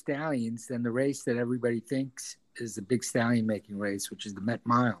better stallions than the race that everybody thinks is the big stallion making race, which is the Met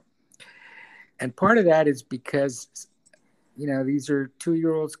Mile. And part of that is because, these are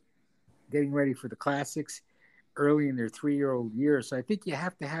 2-year-olds getting ready for the classics early in their 3-year-old years. So I think you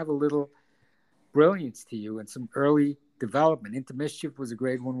have to have a little brilliance to you and some early development. Into Mischief was a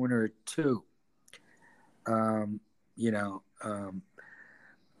grade 1 winner at 2. And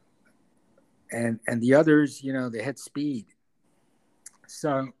the others, they had speed.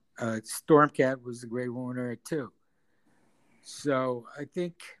 So Stormcat was the grade 1 winner at 2. So I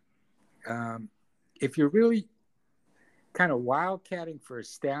think if you're really kind of wildcatting for a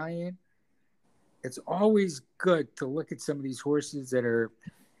stallion, it's always good to look at some of these horses that are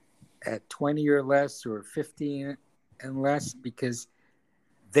at 20 or less or 15 and less, because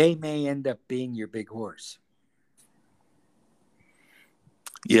they may end up being your big horse.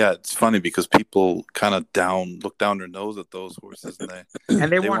 Yeah, it's funny because people kind of look down their nose at those horses,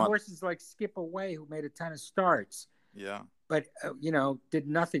 and they want horses like Skip Away, who made a ton of starts. Yeah. but did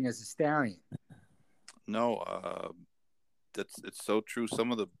nothing as a stallion. No, it's so true.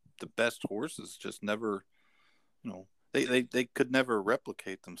 Some of the best horses just never, they could never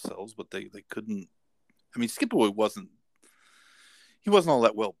replicate themselves, but they couldn't. I mean, Skipaway wasn't all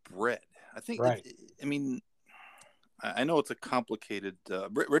that well bred. I think. Right. I mean, I know it's a complicated.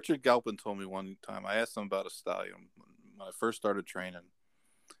 Richard Galpin told me one time. I asked him about a stallion when I first started training,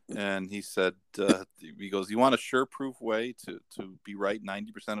 and he said, he goes, "You want a sure-proof way to be right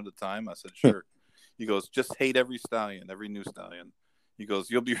 90% of the time?" I said, "Sure." He goes, "Just hate every stallion, every new stallion." He goes,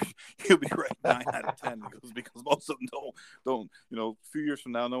 "You'll be right 9 out of 10." He goes, because most of them don't. A few years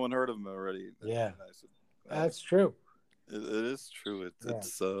from now, no one heard of them already. Yeah, and I said, that's true. It is true.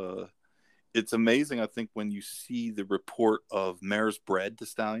 It's amazing. I think when you see the report of mares bred to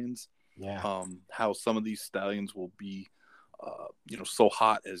stallions, how some of these stallions will be, so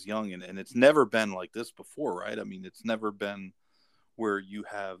hot as young, and it's never been like this before, right? I mean, it's never been where you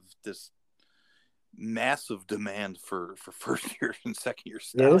have this massive demand for first year and second year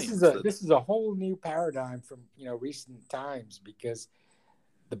stallions. This is a whole new paradigm from recent times, because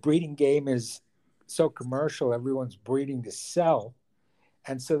the breeding game is so commercial. Everyone's breeding to sell,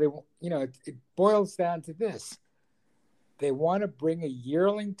 and so it boils down to this: they want to bring a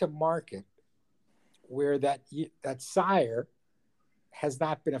yearling to market where that sire has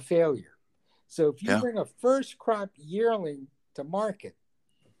not been a failure. So if you bring a first crop yearling to market,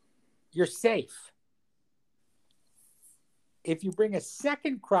 you're safe. If you bring a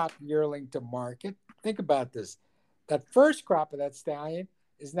second crop yearling to market, think about this. That first crop of that stallion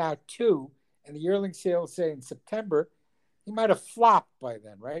is now 2, and the yearling sale, say in September, he might have flopped by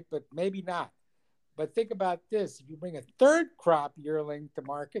then, right? But maybe not. But think about this. If you bring a third crop yearling to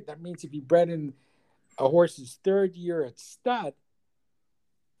market, that means if you bred in a horse's third year at stud,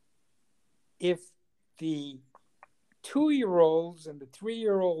 if the 2-year-olds and the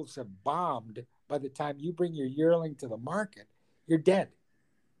 3-year-olds have bombed by the time you bring your yearling to the market, you're dead.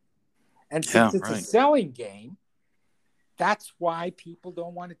 And since it's a selling game, that's why people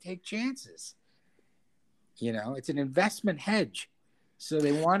don't want to take chances. It's an investment hedge. So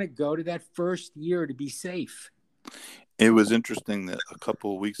they want to go to that first year to be safe. It was interesting that a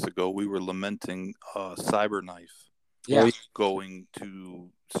couple of weeks ago we were lamenting Cyberknife going to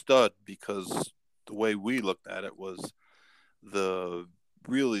stud, because the way we looked at it was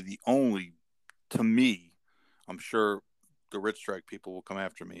really the only, to me, I'm sure the Rich Strike people will come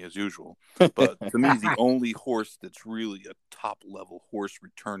after me as usual, but to me, the only horse that's really a top level horse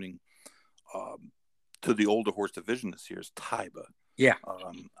returning to the older horse division this year is Taiba. Yeah.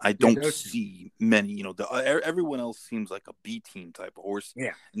 I don't see many, everyone else seems like a B team type of horse.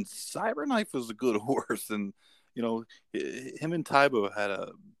 Yeah. And Cyberknife is a good horse. And, him and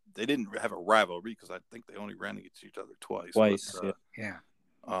Taiba they didn't have a rivalry, because I think they only ran against each other twice. But, yeah.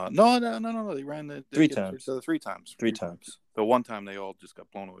 No. They ran 3 times. 3 times. 3 times. The one time they all just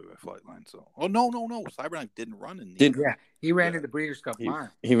got blown away by Flightline. So, no. Cyberknife didn't run in the. Yeah, he ran in the Breeders' Cup mile.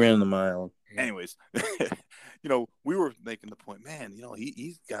 He ran in the mile. Yeah. Anyways, we were making the point, man.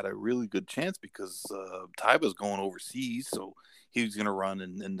 He's got a really good chance, because Taiba's going overseas, so he's going to run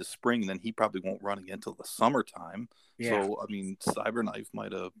in the spring, and then he probably won't run again until the summertime. Yeah. So, I mean, Cyberknife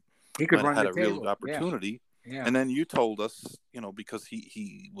might have had a real opportunity. Yeah. And then you told us, because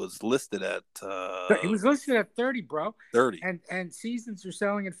he was listed at he was listed at 30, bro. 30. And seasons are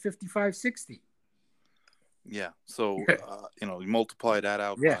selling at 55, 60. Yeah. So you multiply that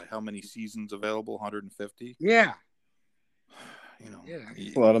out by how many seasons available? 150. Yeah.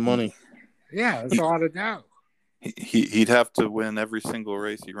 It's a lot of money. Yeah, that's a lot of dough. He'd have to win every single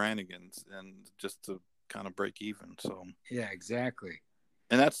race he ran against, and just to kind of break even. So yeah, exactly.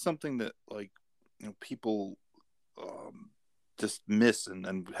 And that's something that, like, people just miss,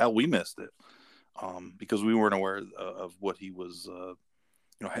 and how we missed it, because we weren't aware of what he was,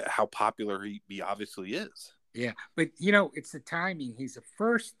 how popular he obviously is. Yeah, but it's the timing.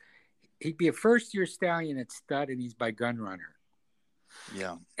 He'd be a first-year stallion at stud, and he's by Gun Runner.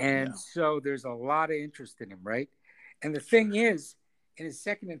 Yeah, and so there's a lot of interest in him, right? And the thing is, in his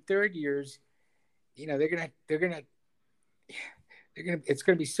second and third years, it's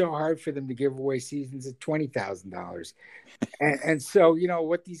gonna be so hard for them to give away seasons at $20,000. and so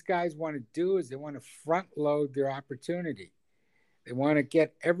what these guys want to do is they want to front load their opportunity. They want to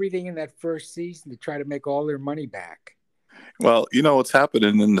get everything in that first season to try to make all their money back. Well, what's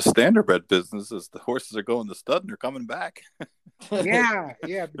happening in the standardbred business is the horses are going to stud and they're coming back. Yeah,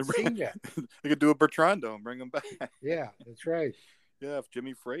 but seeing that. They could do a Bertrando and bring them back. Yeah, that's right. Yeah, if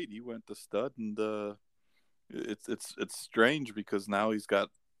Jimmy Freight, he went to stud, and it's strange, because now he's got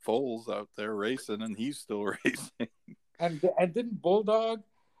foals out there racing, and he's still racing. And didn't Bulldog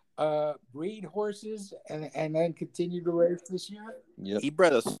breed horses and then continue to race this year? Yep. He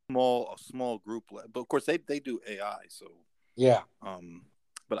bred a small group, but of course they do AI. So Yeah.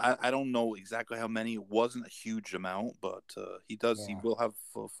 But I don't know exactly how many. It wasn't a huge amount, but he does. Yeah. He will have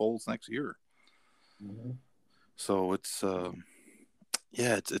foals next year. Mm-hmm. So it's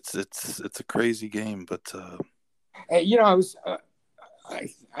yeah, it's a crazy game, but You know, I was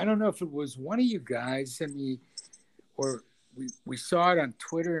I don't know if it was one of you guys sent me, or we saw it on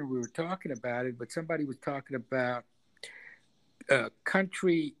Twitter and we were talking about it, but somebody was talking about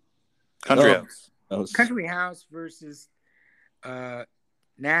country House. Country House versus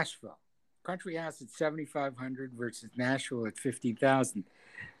Nashville. Country House at 7,500 versus Nashville at 15,000.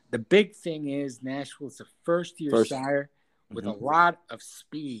 The big thing is Nashville's a first-year sire with a lot of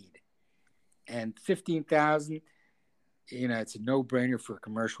speed, and 15,000. You know, it's a no-brainer for a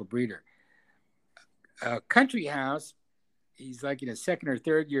commercial breeder. Country House, he's like in his second or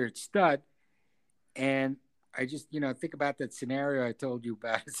third year at stud, and I just think about that scenario I told you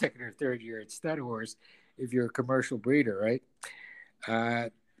about, a second or third year at stud horse. If you're a commercial breeder, right?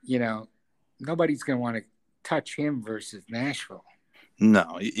 Nobody's going to want to touch him versus Nashville.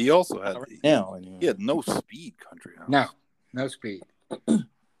 No, he also had he had no speed. Country House. No speed.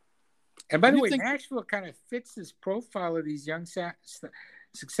 And by the way, Nashville kind of fits this profile of these young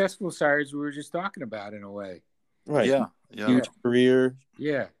successful sires we were just talking about in a way. Right. Yeah. Huge career.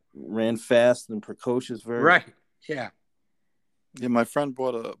 Yeah. Ran fast and precocious. Right. Yeah. Yeah. My friend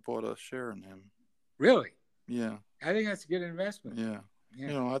bought a share in him. Really? Yeah. I think that's a good investment. Yeah. You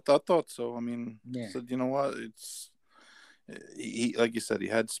know, I thought so. I mean, yeah. So you know what? He like you said, he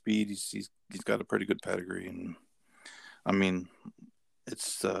had speed. He's got a pretty good pedigree, and I mean,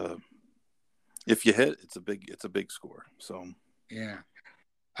 it's if you hit, it's a big score. So yeah,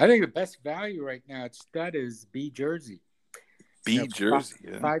 I think the best value right now at stud is B Jersey. Jersey,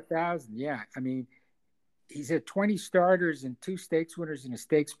 5,000. Yeah, I mean, he's had 20 starters and 2 stakes winners in a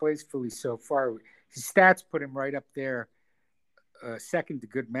stakes place fully so far. His stats put him right up there, second to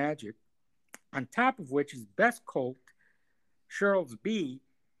Good Magic. On top of which, his best colt, Charles B,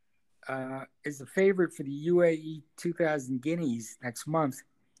 is the favorite for the UAE 2000 Guineas next month.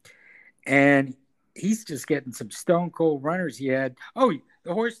 And he's just getting some stone cold runners. He had, the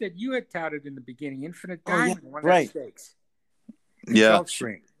horse that you had touted in the beginning, Infinite Diamond, won that stakes. Yeah.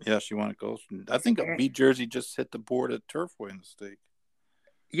 She won at Gulfstream. I think B Jersey just hit the board at Turfway in the stake.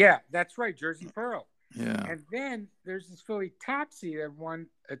 Yeah, that's right. Jersey Pearl. Yeah. And then there's this filly Topsy that won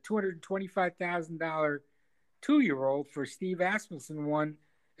a $225,000 2-year-old for Steve Asmussen, won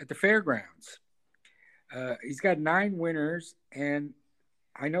at the fairgrounds. He's got 9 winners, and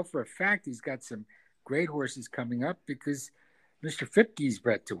I know for a fact he's got some great horses coming up because Mr. Fipke's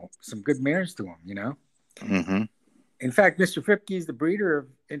bred to him, some good mares to him, you know. Mm-hmm. In fact, Mr. Fipke is the breeder of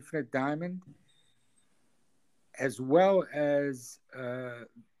Infinite Diamond, as well as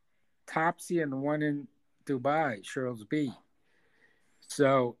Topsy and the one in Dubai, Charles B.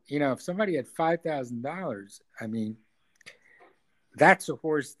 So, if somebody had $5,000, I mean, that's a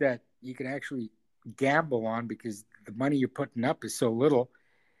horse that you can actually gamble on because the money you're putting up is so little,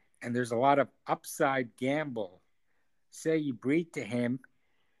 and there's a lot of upside gamble. Say you breed to him,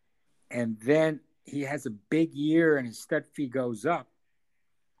 and then he has a big year and his stud fee goes up,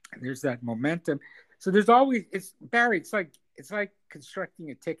 and there's that momentum. So there's always, Barry, it's like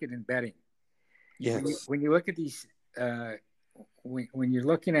constructing a ticket in betting. Yes. When you look at these, when you're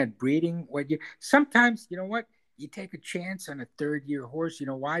looking at breeding, sometimes, you know what, you take a chance on a third-year horse. You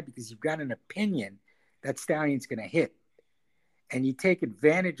know why? Because you've got an opinion that stallion's going to hit, and you take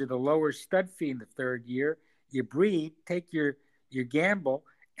advantage of the lower stud fee in the third year. You breed, take your gamble,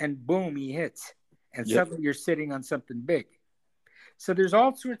 and boom, he hits, and suddenly you're sitting on something big. So there's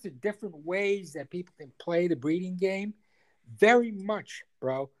all sorts of different ways that people can play the breeding game. Very much,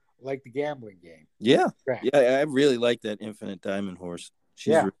 bro, like the gambling game. Yeah. Right. Yeah, I really like that Infinite Diamond horse.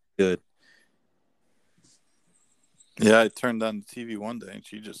 She's really good. Yeah, I turned on the TV one day and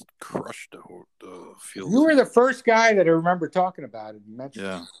she just crushed the field. You were the first guy that I remember talking about it. You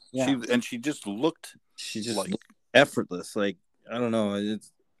mentioned She just looked like effortless. Like, I don't know.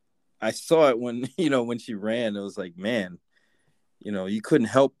 I saw it when she ran. It was like, man, you couldn't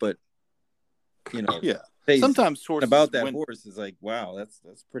help but, sometimes horses about that horse is like, wow, that's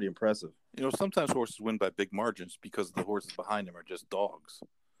pretty impressive. Sometimes horses win by big margins because the horses behind them are just dogs,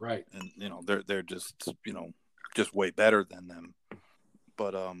 right? And they're just just way better than them.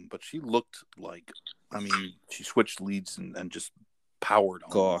 But she looked like, I mean, she switched leads and just powered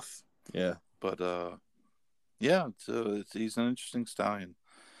on Goff. Yeah. But he's an interesting stallion.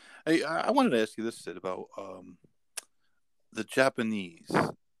 Hey, I wanted to ask you this, Sid, about the Japanese,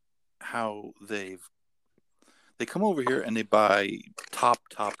 how they come over here and they buy top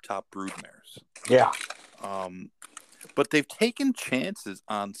brood mares. Yeah. But they've taken chances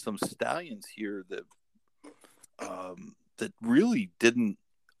on some stallions here that that really didn't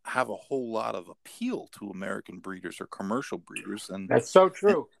have a whole lot of appeal to American breeders or commercial breeders, and that's so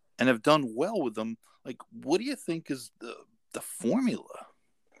true. And have done well with them. Like, what do you think is the formula?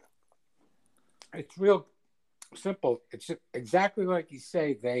 It's real simple. It's exactly like you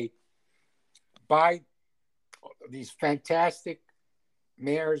say. They buy these fantastic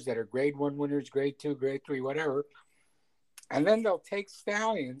mares that are grade 1 winners, grade 2, grade 3, whatever. And then they'll take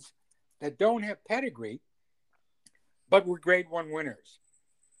stallions that don't have pedigree, but were grade 1 winners.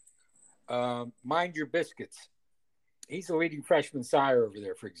 Mind Your Biscuits. He's the leading freshman sire over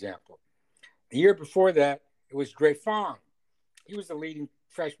there, for example. The year before that, it was Dreyfong. He was the leading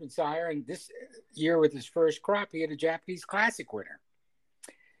freshman sire, and this year with his first crop, he had a Japanese Classic winner.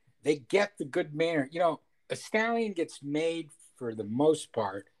 They get the good mare. You know, a stallion gets made for the most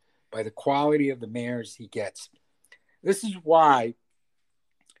part by the quality of the mares he gets. This is why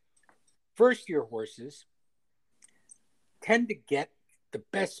first-year horses tend to get the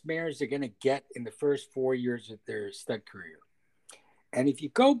best mares they're going to get in the first 4 years of their stud career. And if you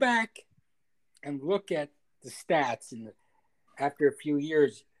go back and look at the stats after a few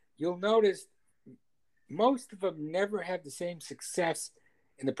years, you'll notice most of them never have the same success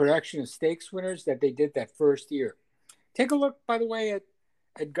in the production of stakes winners that they did that first year. Take a look, by the way, at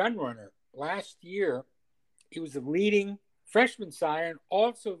Gunrunner. Last year, he was the leading freshman sire and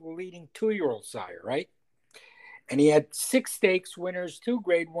also the leading 2-year-old sire, right? And he had 6 stakes winners, 2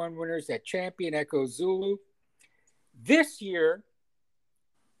 grade 1 winners at Champion Echo Zulu. This year,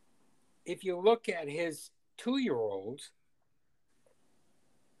 if you look at his 2-year-olds,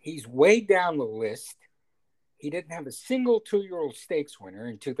 he's way down the list. He didn't have a single 2-year-old stakes winner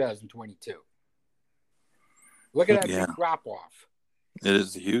in 2022. Look at that big drop-off. It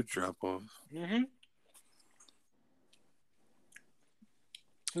is a huge drop-off. Mm-hmm.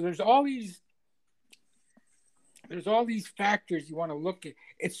 So there's all these factors you want to look at.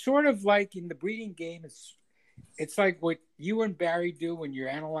 It's sort of like in the breeding game, it's like what you and Barry do when you're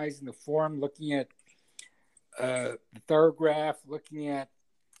analyzing the form, looking at the Thorograph, looking at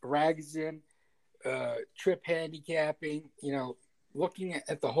Ragzin, trip handicapping, you know, looking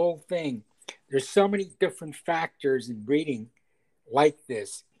at the whole thing. There's so many different factors in breeding like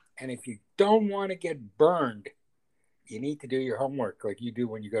this. And if you don't want to get burned, you need to do your homework like you do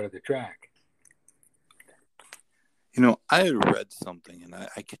when you go to the track. You know, I had read something, and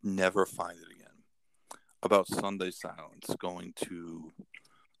I could never find it again, about Sunday Silence going to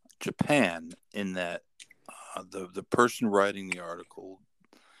Japan, in that the person writing the article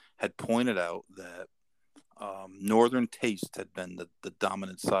had pointed out that Northern Taste had been the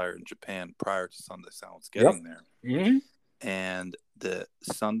dominant sire in Japan prior to Sunday Silence getting there. Mm-hmm. And the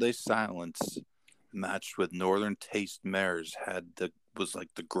Sunday Silence matched with Northern Taste mares was like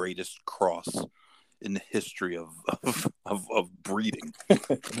the greatest cross in the history of breeding.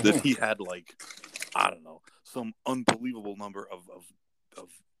 That he had, like, I don't know, some unbelievable number of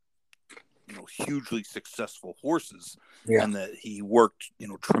you know, hugely successful horses, and that he worked, you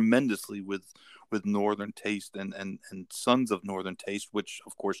know, tremendously with Northern Taste and Sons of Northern Taste, which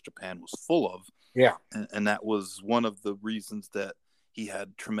of course Japan was full of. And that was one of the reasons that he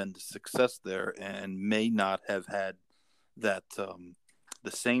had tremendous success there, and may not have had that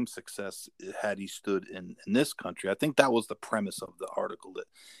the same success had he stood in this country. I think that was the premise of the article, that,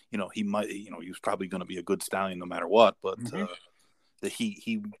 you know, he might, you know, he was probably going to be a good stallion no matter what, but that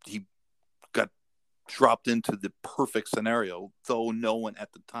he got dropped into the perfect scenario, though no one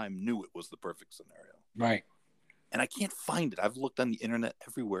at the time knew it was the perfect scenario. Right. And I can't find it. I've looked on the internet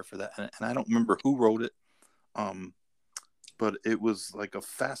everywhere for that, and I don't remember who wrote it. But it was like a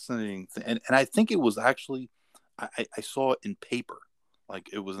fascinating thing, and I think it was actually, I saw it in paper.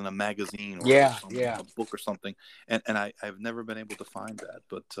 Like, it was in a magazine or a book or something, and I've never been able to find that.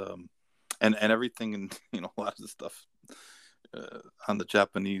 But and everything, and, you know, a lot of the stuff on the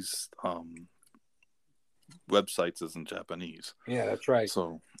Japanese websites is in Japanese. Yeah, that's right.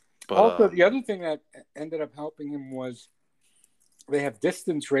 So, but also, the other thing that ended up helping him was they have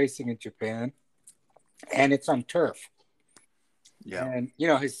distance racing in Japan, and it's on turf. Yeah, and, you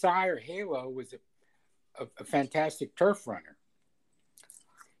know, his sire Halo was a fantastic turf runner.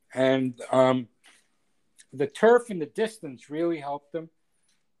 And the turf and the distance really helped them.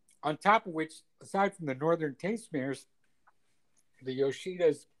 On top of which, aside from the Northern Taste mares, the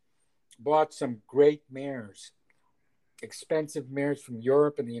Yoshidas bought some great mares, expensive mares from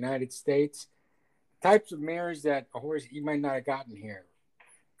Europe and the United States. types of mares that a horse he might not have gotten here.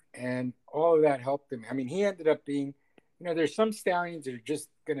 And all of that helped him. I mean, he ended up being, there's some stallions that are just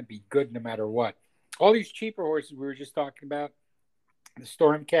going to be good no matter what. All these cheaper horses we were just talking about, the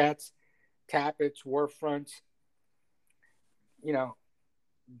Storm Cats, Tappets, War Fronts,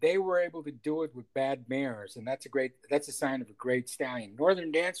 they were able to do it with bad mares, and that's a sign of a great stallion.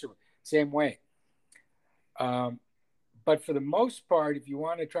 Northern Dancer, same way. But for the most part, if you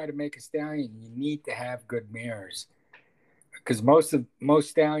want to try to make a stallion, you need to have good mares, because most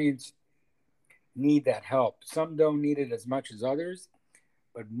stallions need that help. Some don't need it as much as others,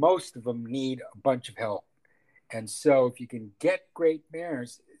 but most of them need a bunch of help. And so if you can get great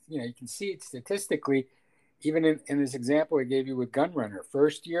mares, you can see it statistically, even in this example I gave you with Gunrunner,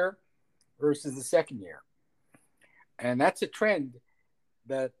 first year versus the second year. And that's a trend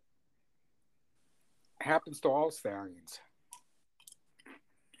that happens to all stallions.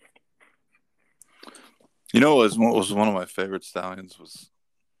 Was one of my favorite stallions was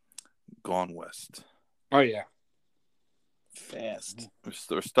Gone West. Oh, yeah. Fast.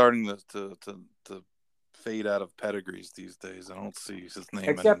 We're starting to fade out of pedigrees these days. I don't see his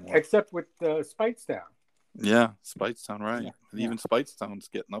name anymore. Except with Speightstown. Yeah, Speightstown, right. Yeah. Even Speightstown's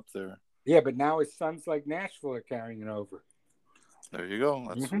getting up there. Yeah, but now his sons like Nashville are carrying it over. There you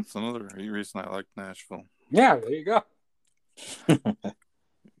go. That's another reason I like Nashville. Yeah, there you go.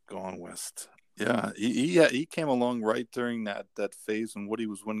 Gone West. Yeah, he came along right during that phase when Woody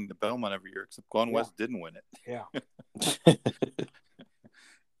was winning the Belmont every year, except Gone West didn't win it. Yeah.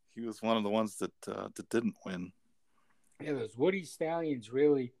 He was one of the ones that didn't win. Yeah, those Woody stallions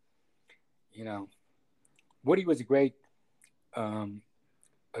really, Woody was a great marketer,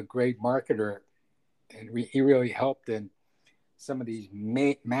 and he really helped in some of these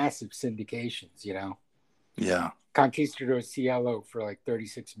massive syndications. Yeah. Conquistador Cielo for like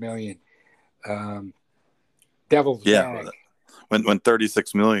 $36 million. Devil's Bag. When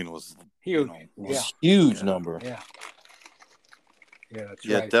 $36 million was huge, huge number. Yeah, that's right.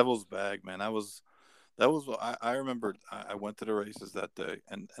 Yeah, Devil's Bag, man. That was I remember I went to the races that day,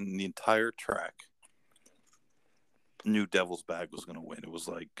 and the entire track knew Devil's Bag was going to win. It was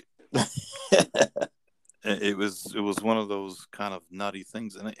like it was one of those kind of nutty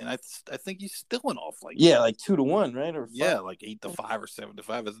things, and I think he's still in off like 2-1, right? Or 5. Like 8-5 or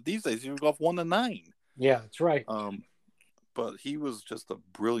 7-5. These days he would go off 1-9. Yeah, that's right. But he was just a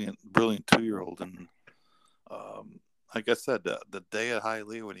brilliant 2-year-old, and like I said, the day at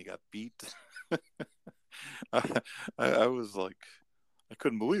Hialeah when he got beat, I was like, I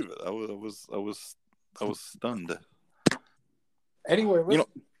couldn't believe it. I was stunned. Anyway,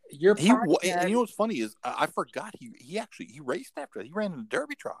 your podcast... and what's funny is I forgot he actually raced after that. He ran in the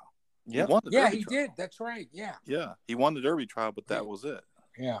Derby trial. Yeah, he did. That's right. Yeah. Yeah, he won the Derby trial, but that was it.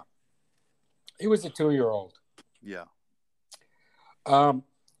 Yeah. He was a 2-year-old. Yeah. I'm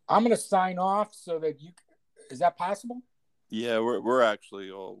going to sign off so that is that possible? Yeah, we're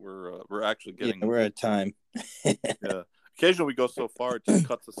actually getting we're at time. Yeah. Occasionally we go so far it just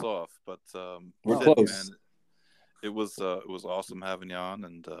cuts us off, but we're close. Man, it was awesome having you on,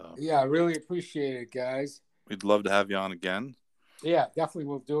 and I really appreciate it, guys. We'd love to have you on again. Yeah, definitely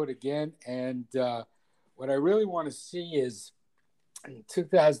we'll do it again. And what I really want to see is in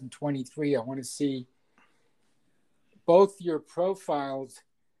 2023, I want to see both your profiles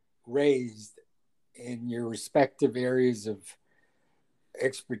raised in your respective areas of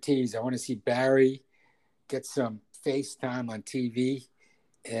expertise. I want to see Barry get some FaceTime on TV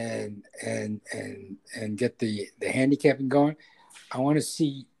and get the handicapping going. I want to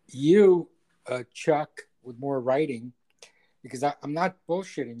see you, Chuck, with more writing, because I'm not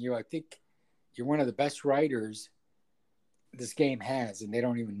bullshitting you. I think you're one of the best writers this game has, and they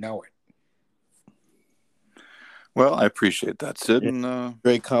don't even know it. Well, I appreciate that, Sid. And,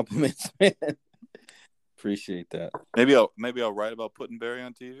 great compliments, man. Appreciate that. Maybe I'll write about putting Barry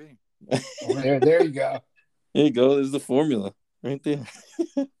on TV. There you go. There you go. There's the formula right there.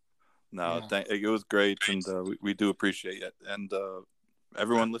 No, it was great, and we do appreciate it. And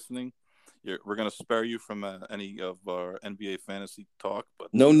everyone listening, we're going to spare you from any of our NBA fantasy talk, but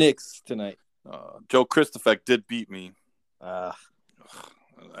no Knicks tonight. Joe Christopher did beat me. I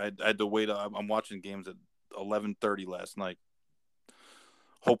had to wait. I'm watching games at 11:30 last night,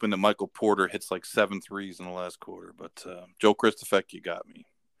 hoping that Michael Porter hits like 7 threes in the last quarter. But Joe Christopher, you got me.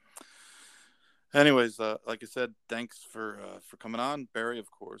 Anyways, like I said, thanks for coming on, Barry.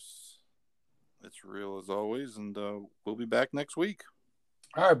 Of course, it's real as always, and we'll be back next week.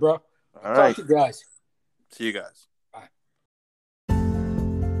 All right, bro. All right, talk to you guys. See you guys.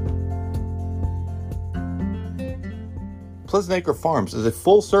 Pleasant Acre Farms is a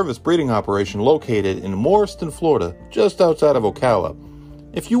full-service breeding operation located in Morriston, Florida, just outside of Ocala.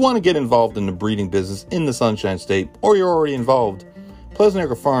 If you want to get involved in the breeding business in the Sunshine State, or you're already involved, Pleasant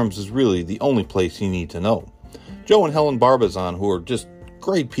Acre Farms is really the only place you need to know. Joe and Helen Barbazon, who are just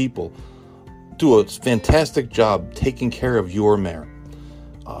great people, do a fantastic job taking care of your mare.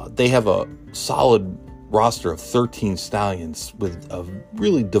 They have a solid roster of 13 stallions with a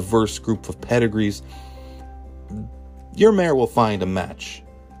really diverse group of pedigrees. Your mare will find a match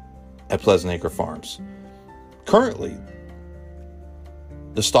at Pleasant Acre Farms. Currently,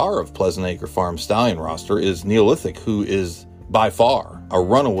 the star of Pleasant Acre Farms stallion roster is Neolithic, who is by far a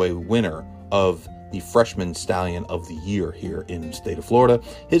runaway winner of the Freshman Stallion of the Year here in the state of Florida.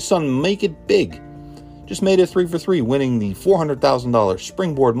 His son, Make It Big, just made it 3 for 3, winning the $400,000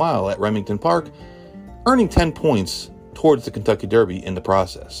 Springboard Mile at Remington Park, earning 10 points towards the Kentucky Derby in the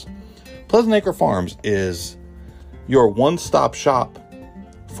process. Pleasant Acre Farms is your one-stop shop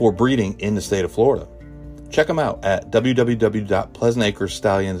for breeding in the state of Florida. Check them out at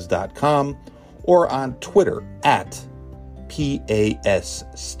www.pleasantacrestallions.com or on Twitter at PAS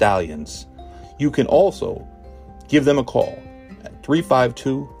Stallions. You can also give them a call at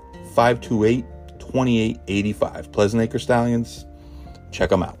 352-528-2885. Pleasant Acre Stallions,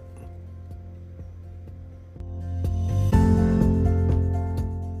 check them out.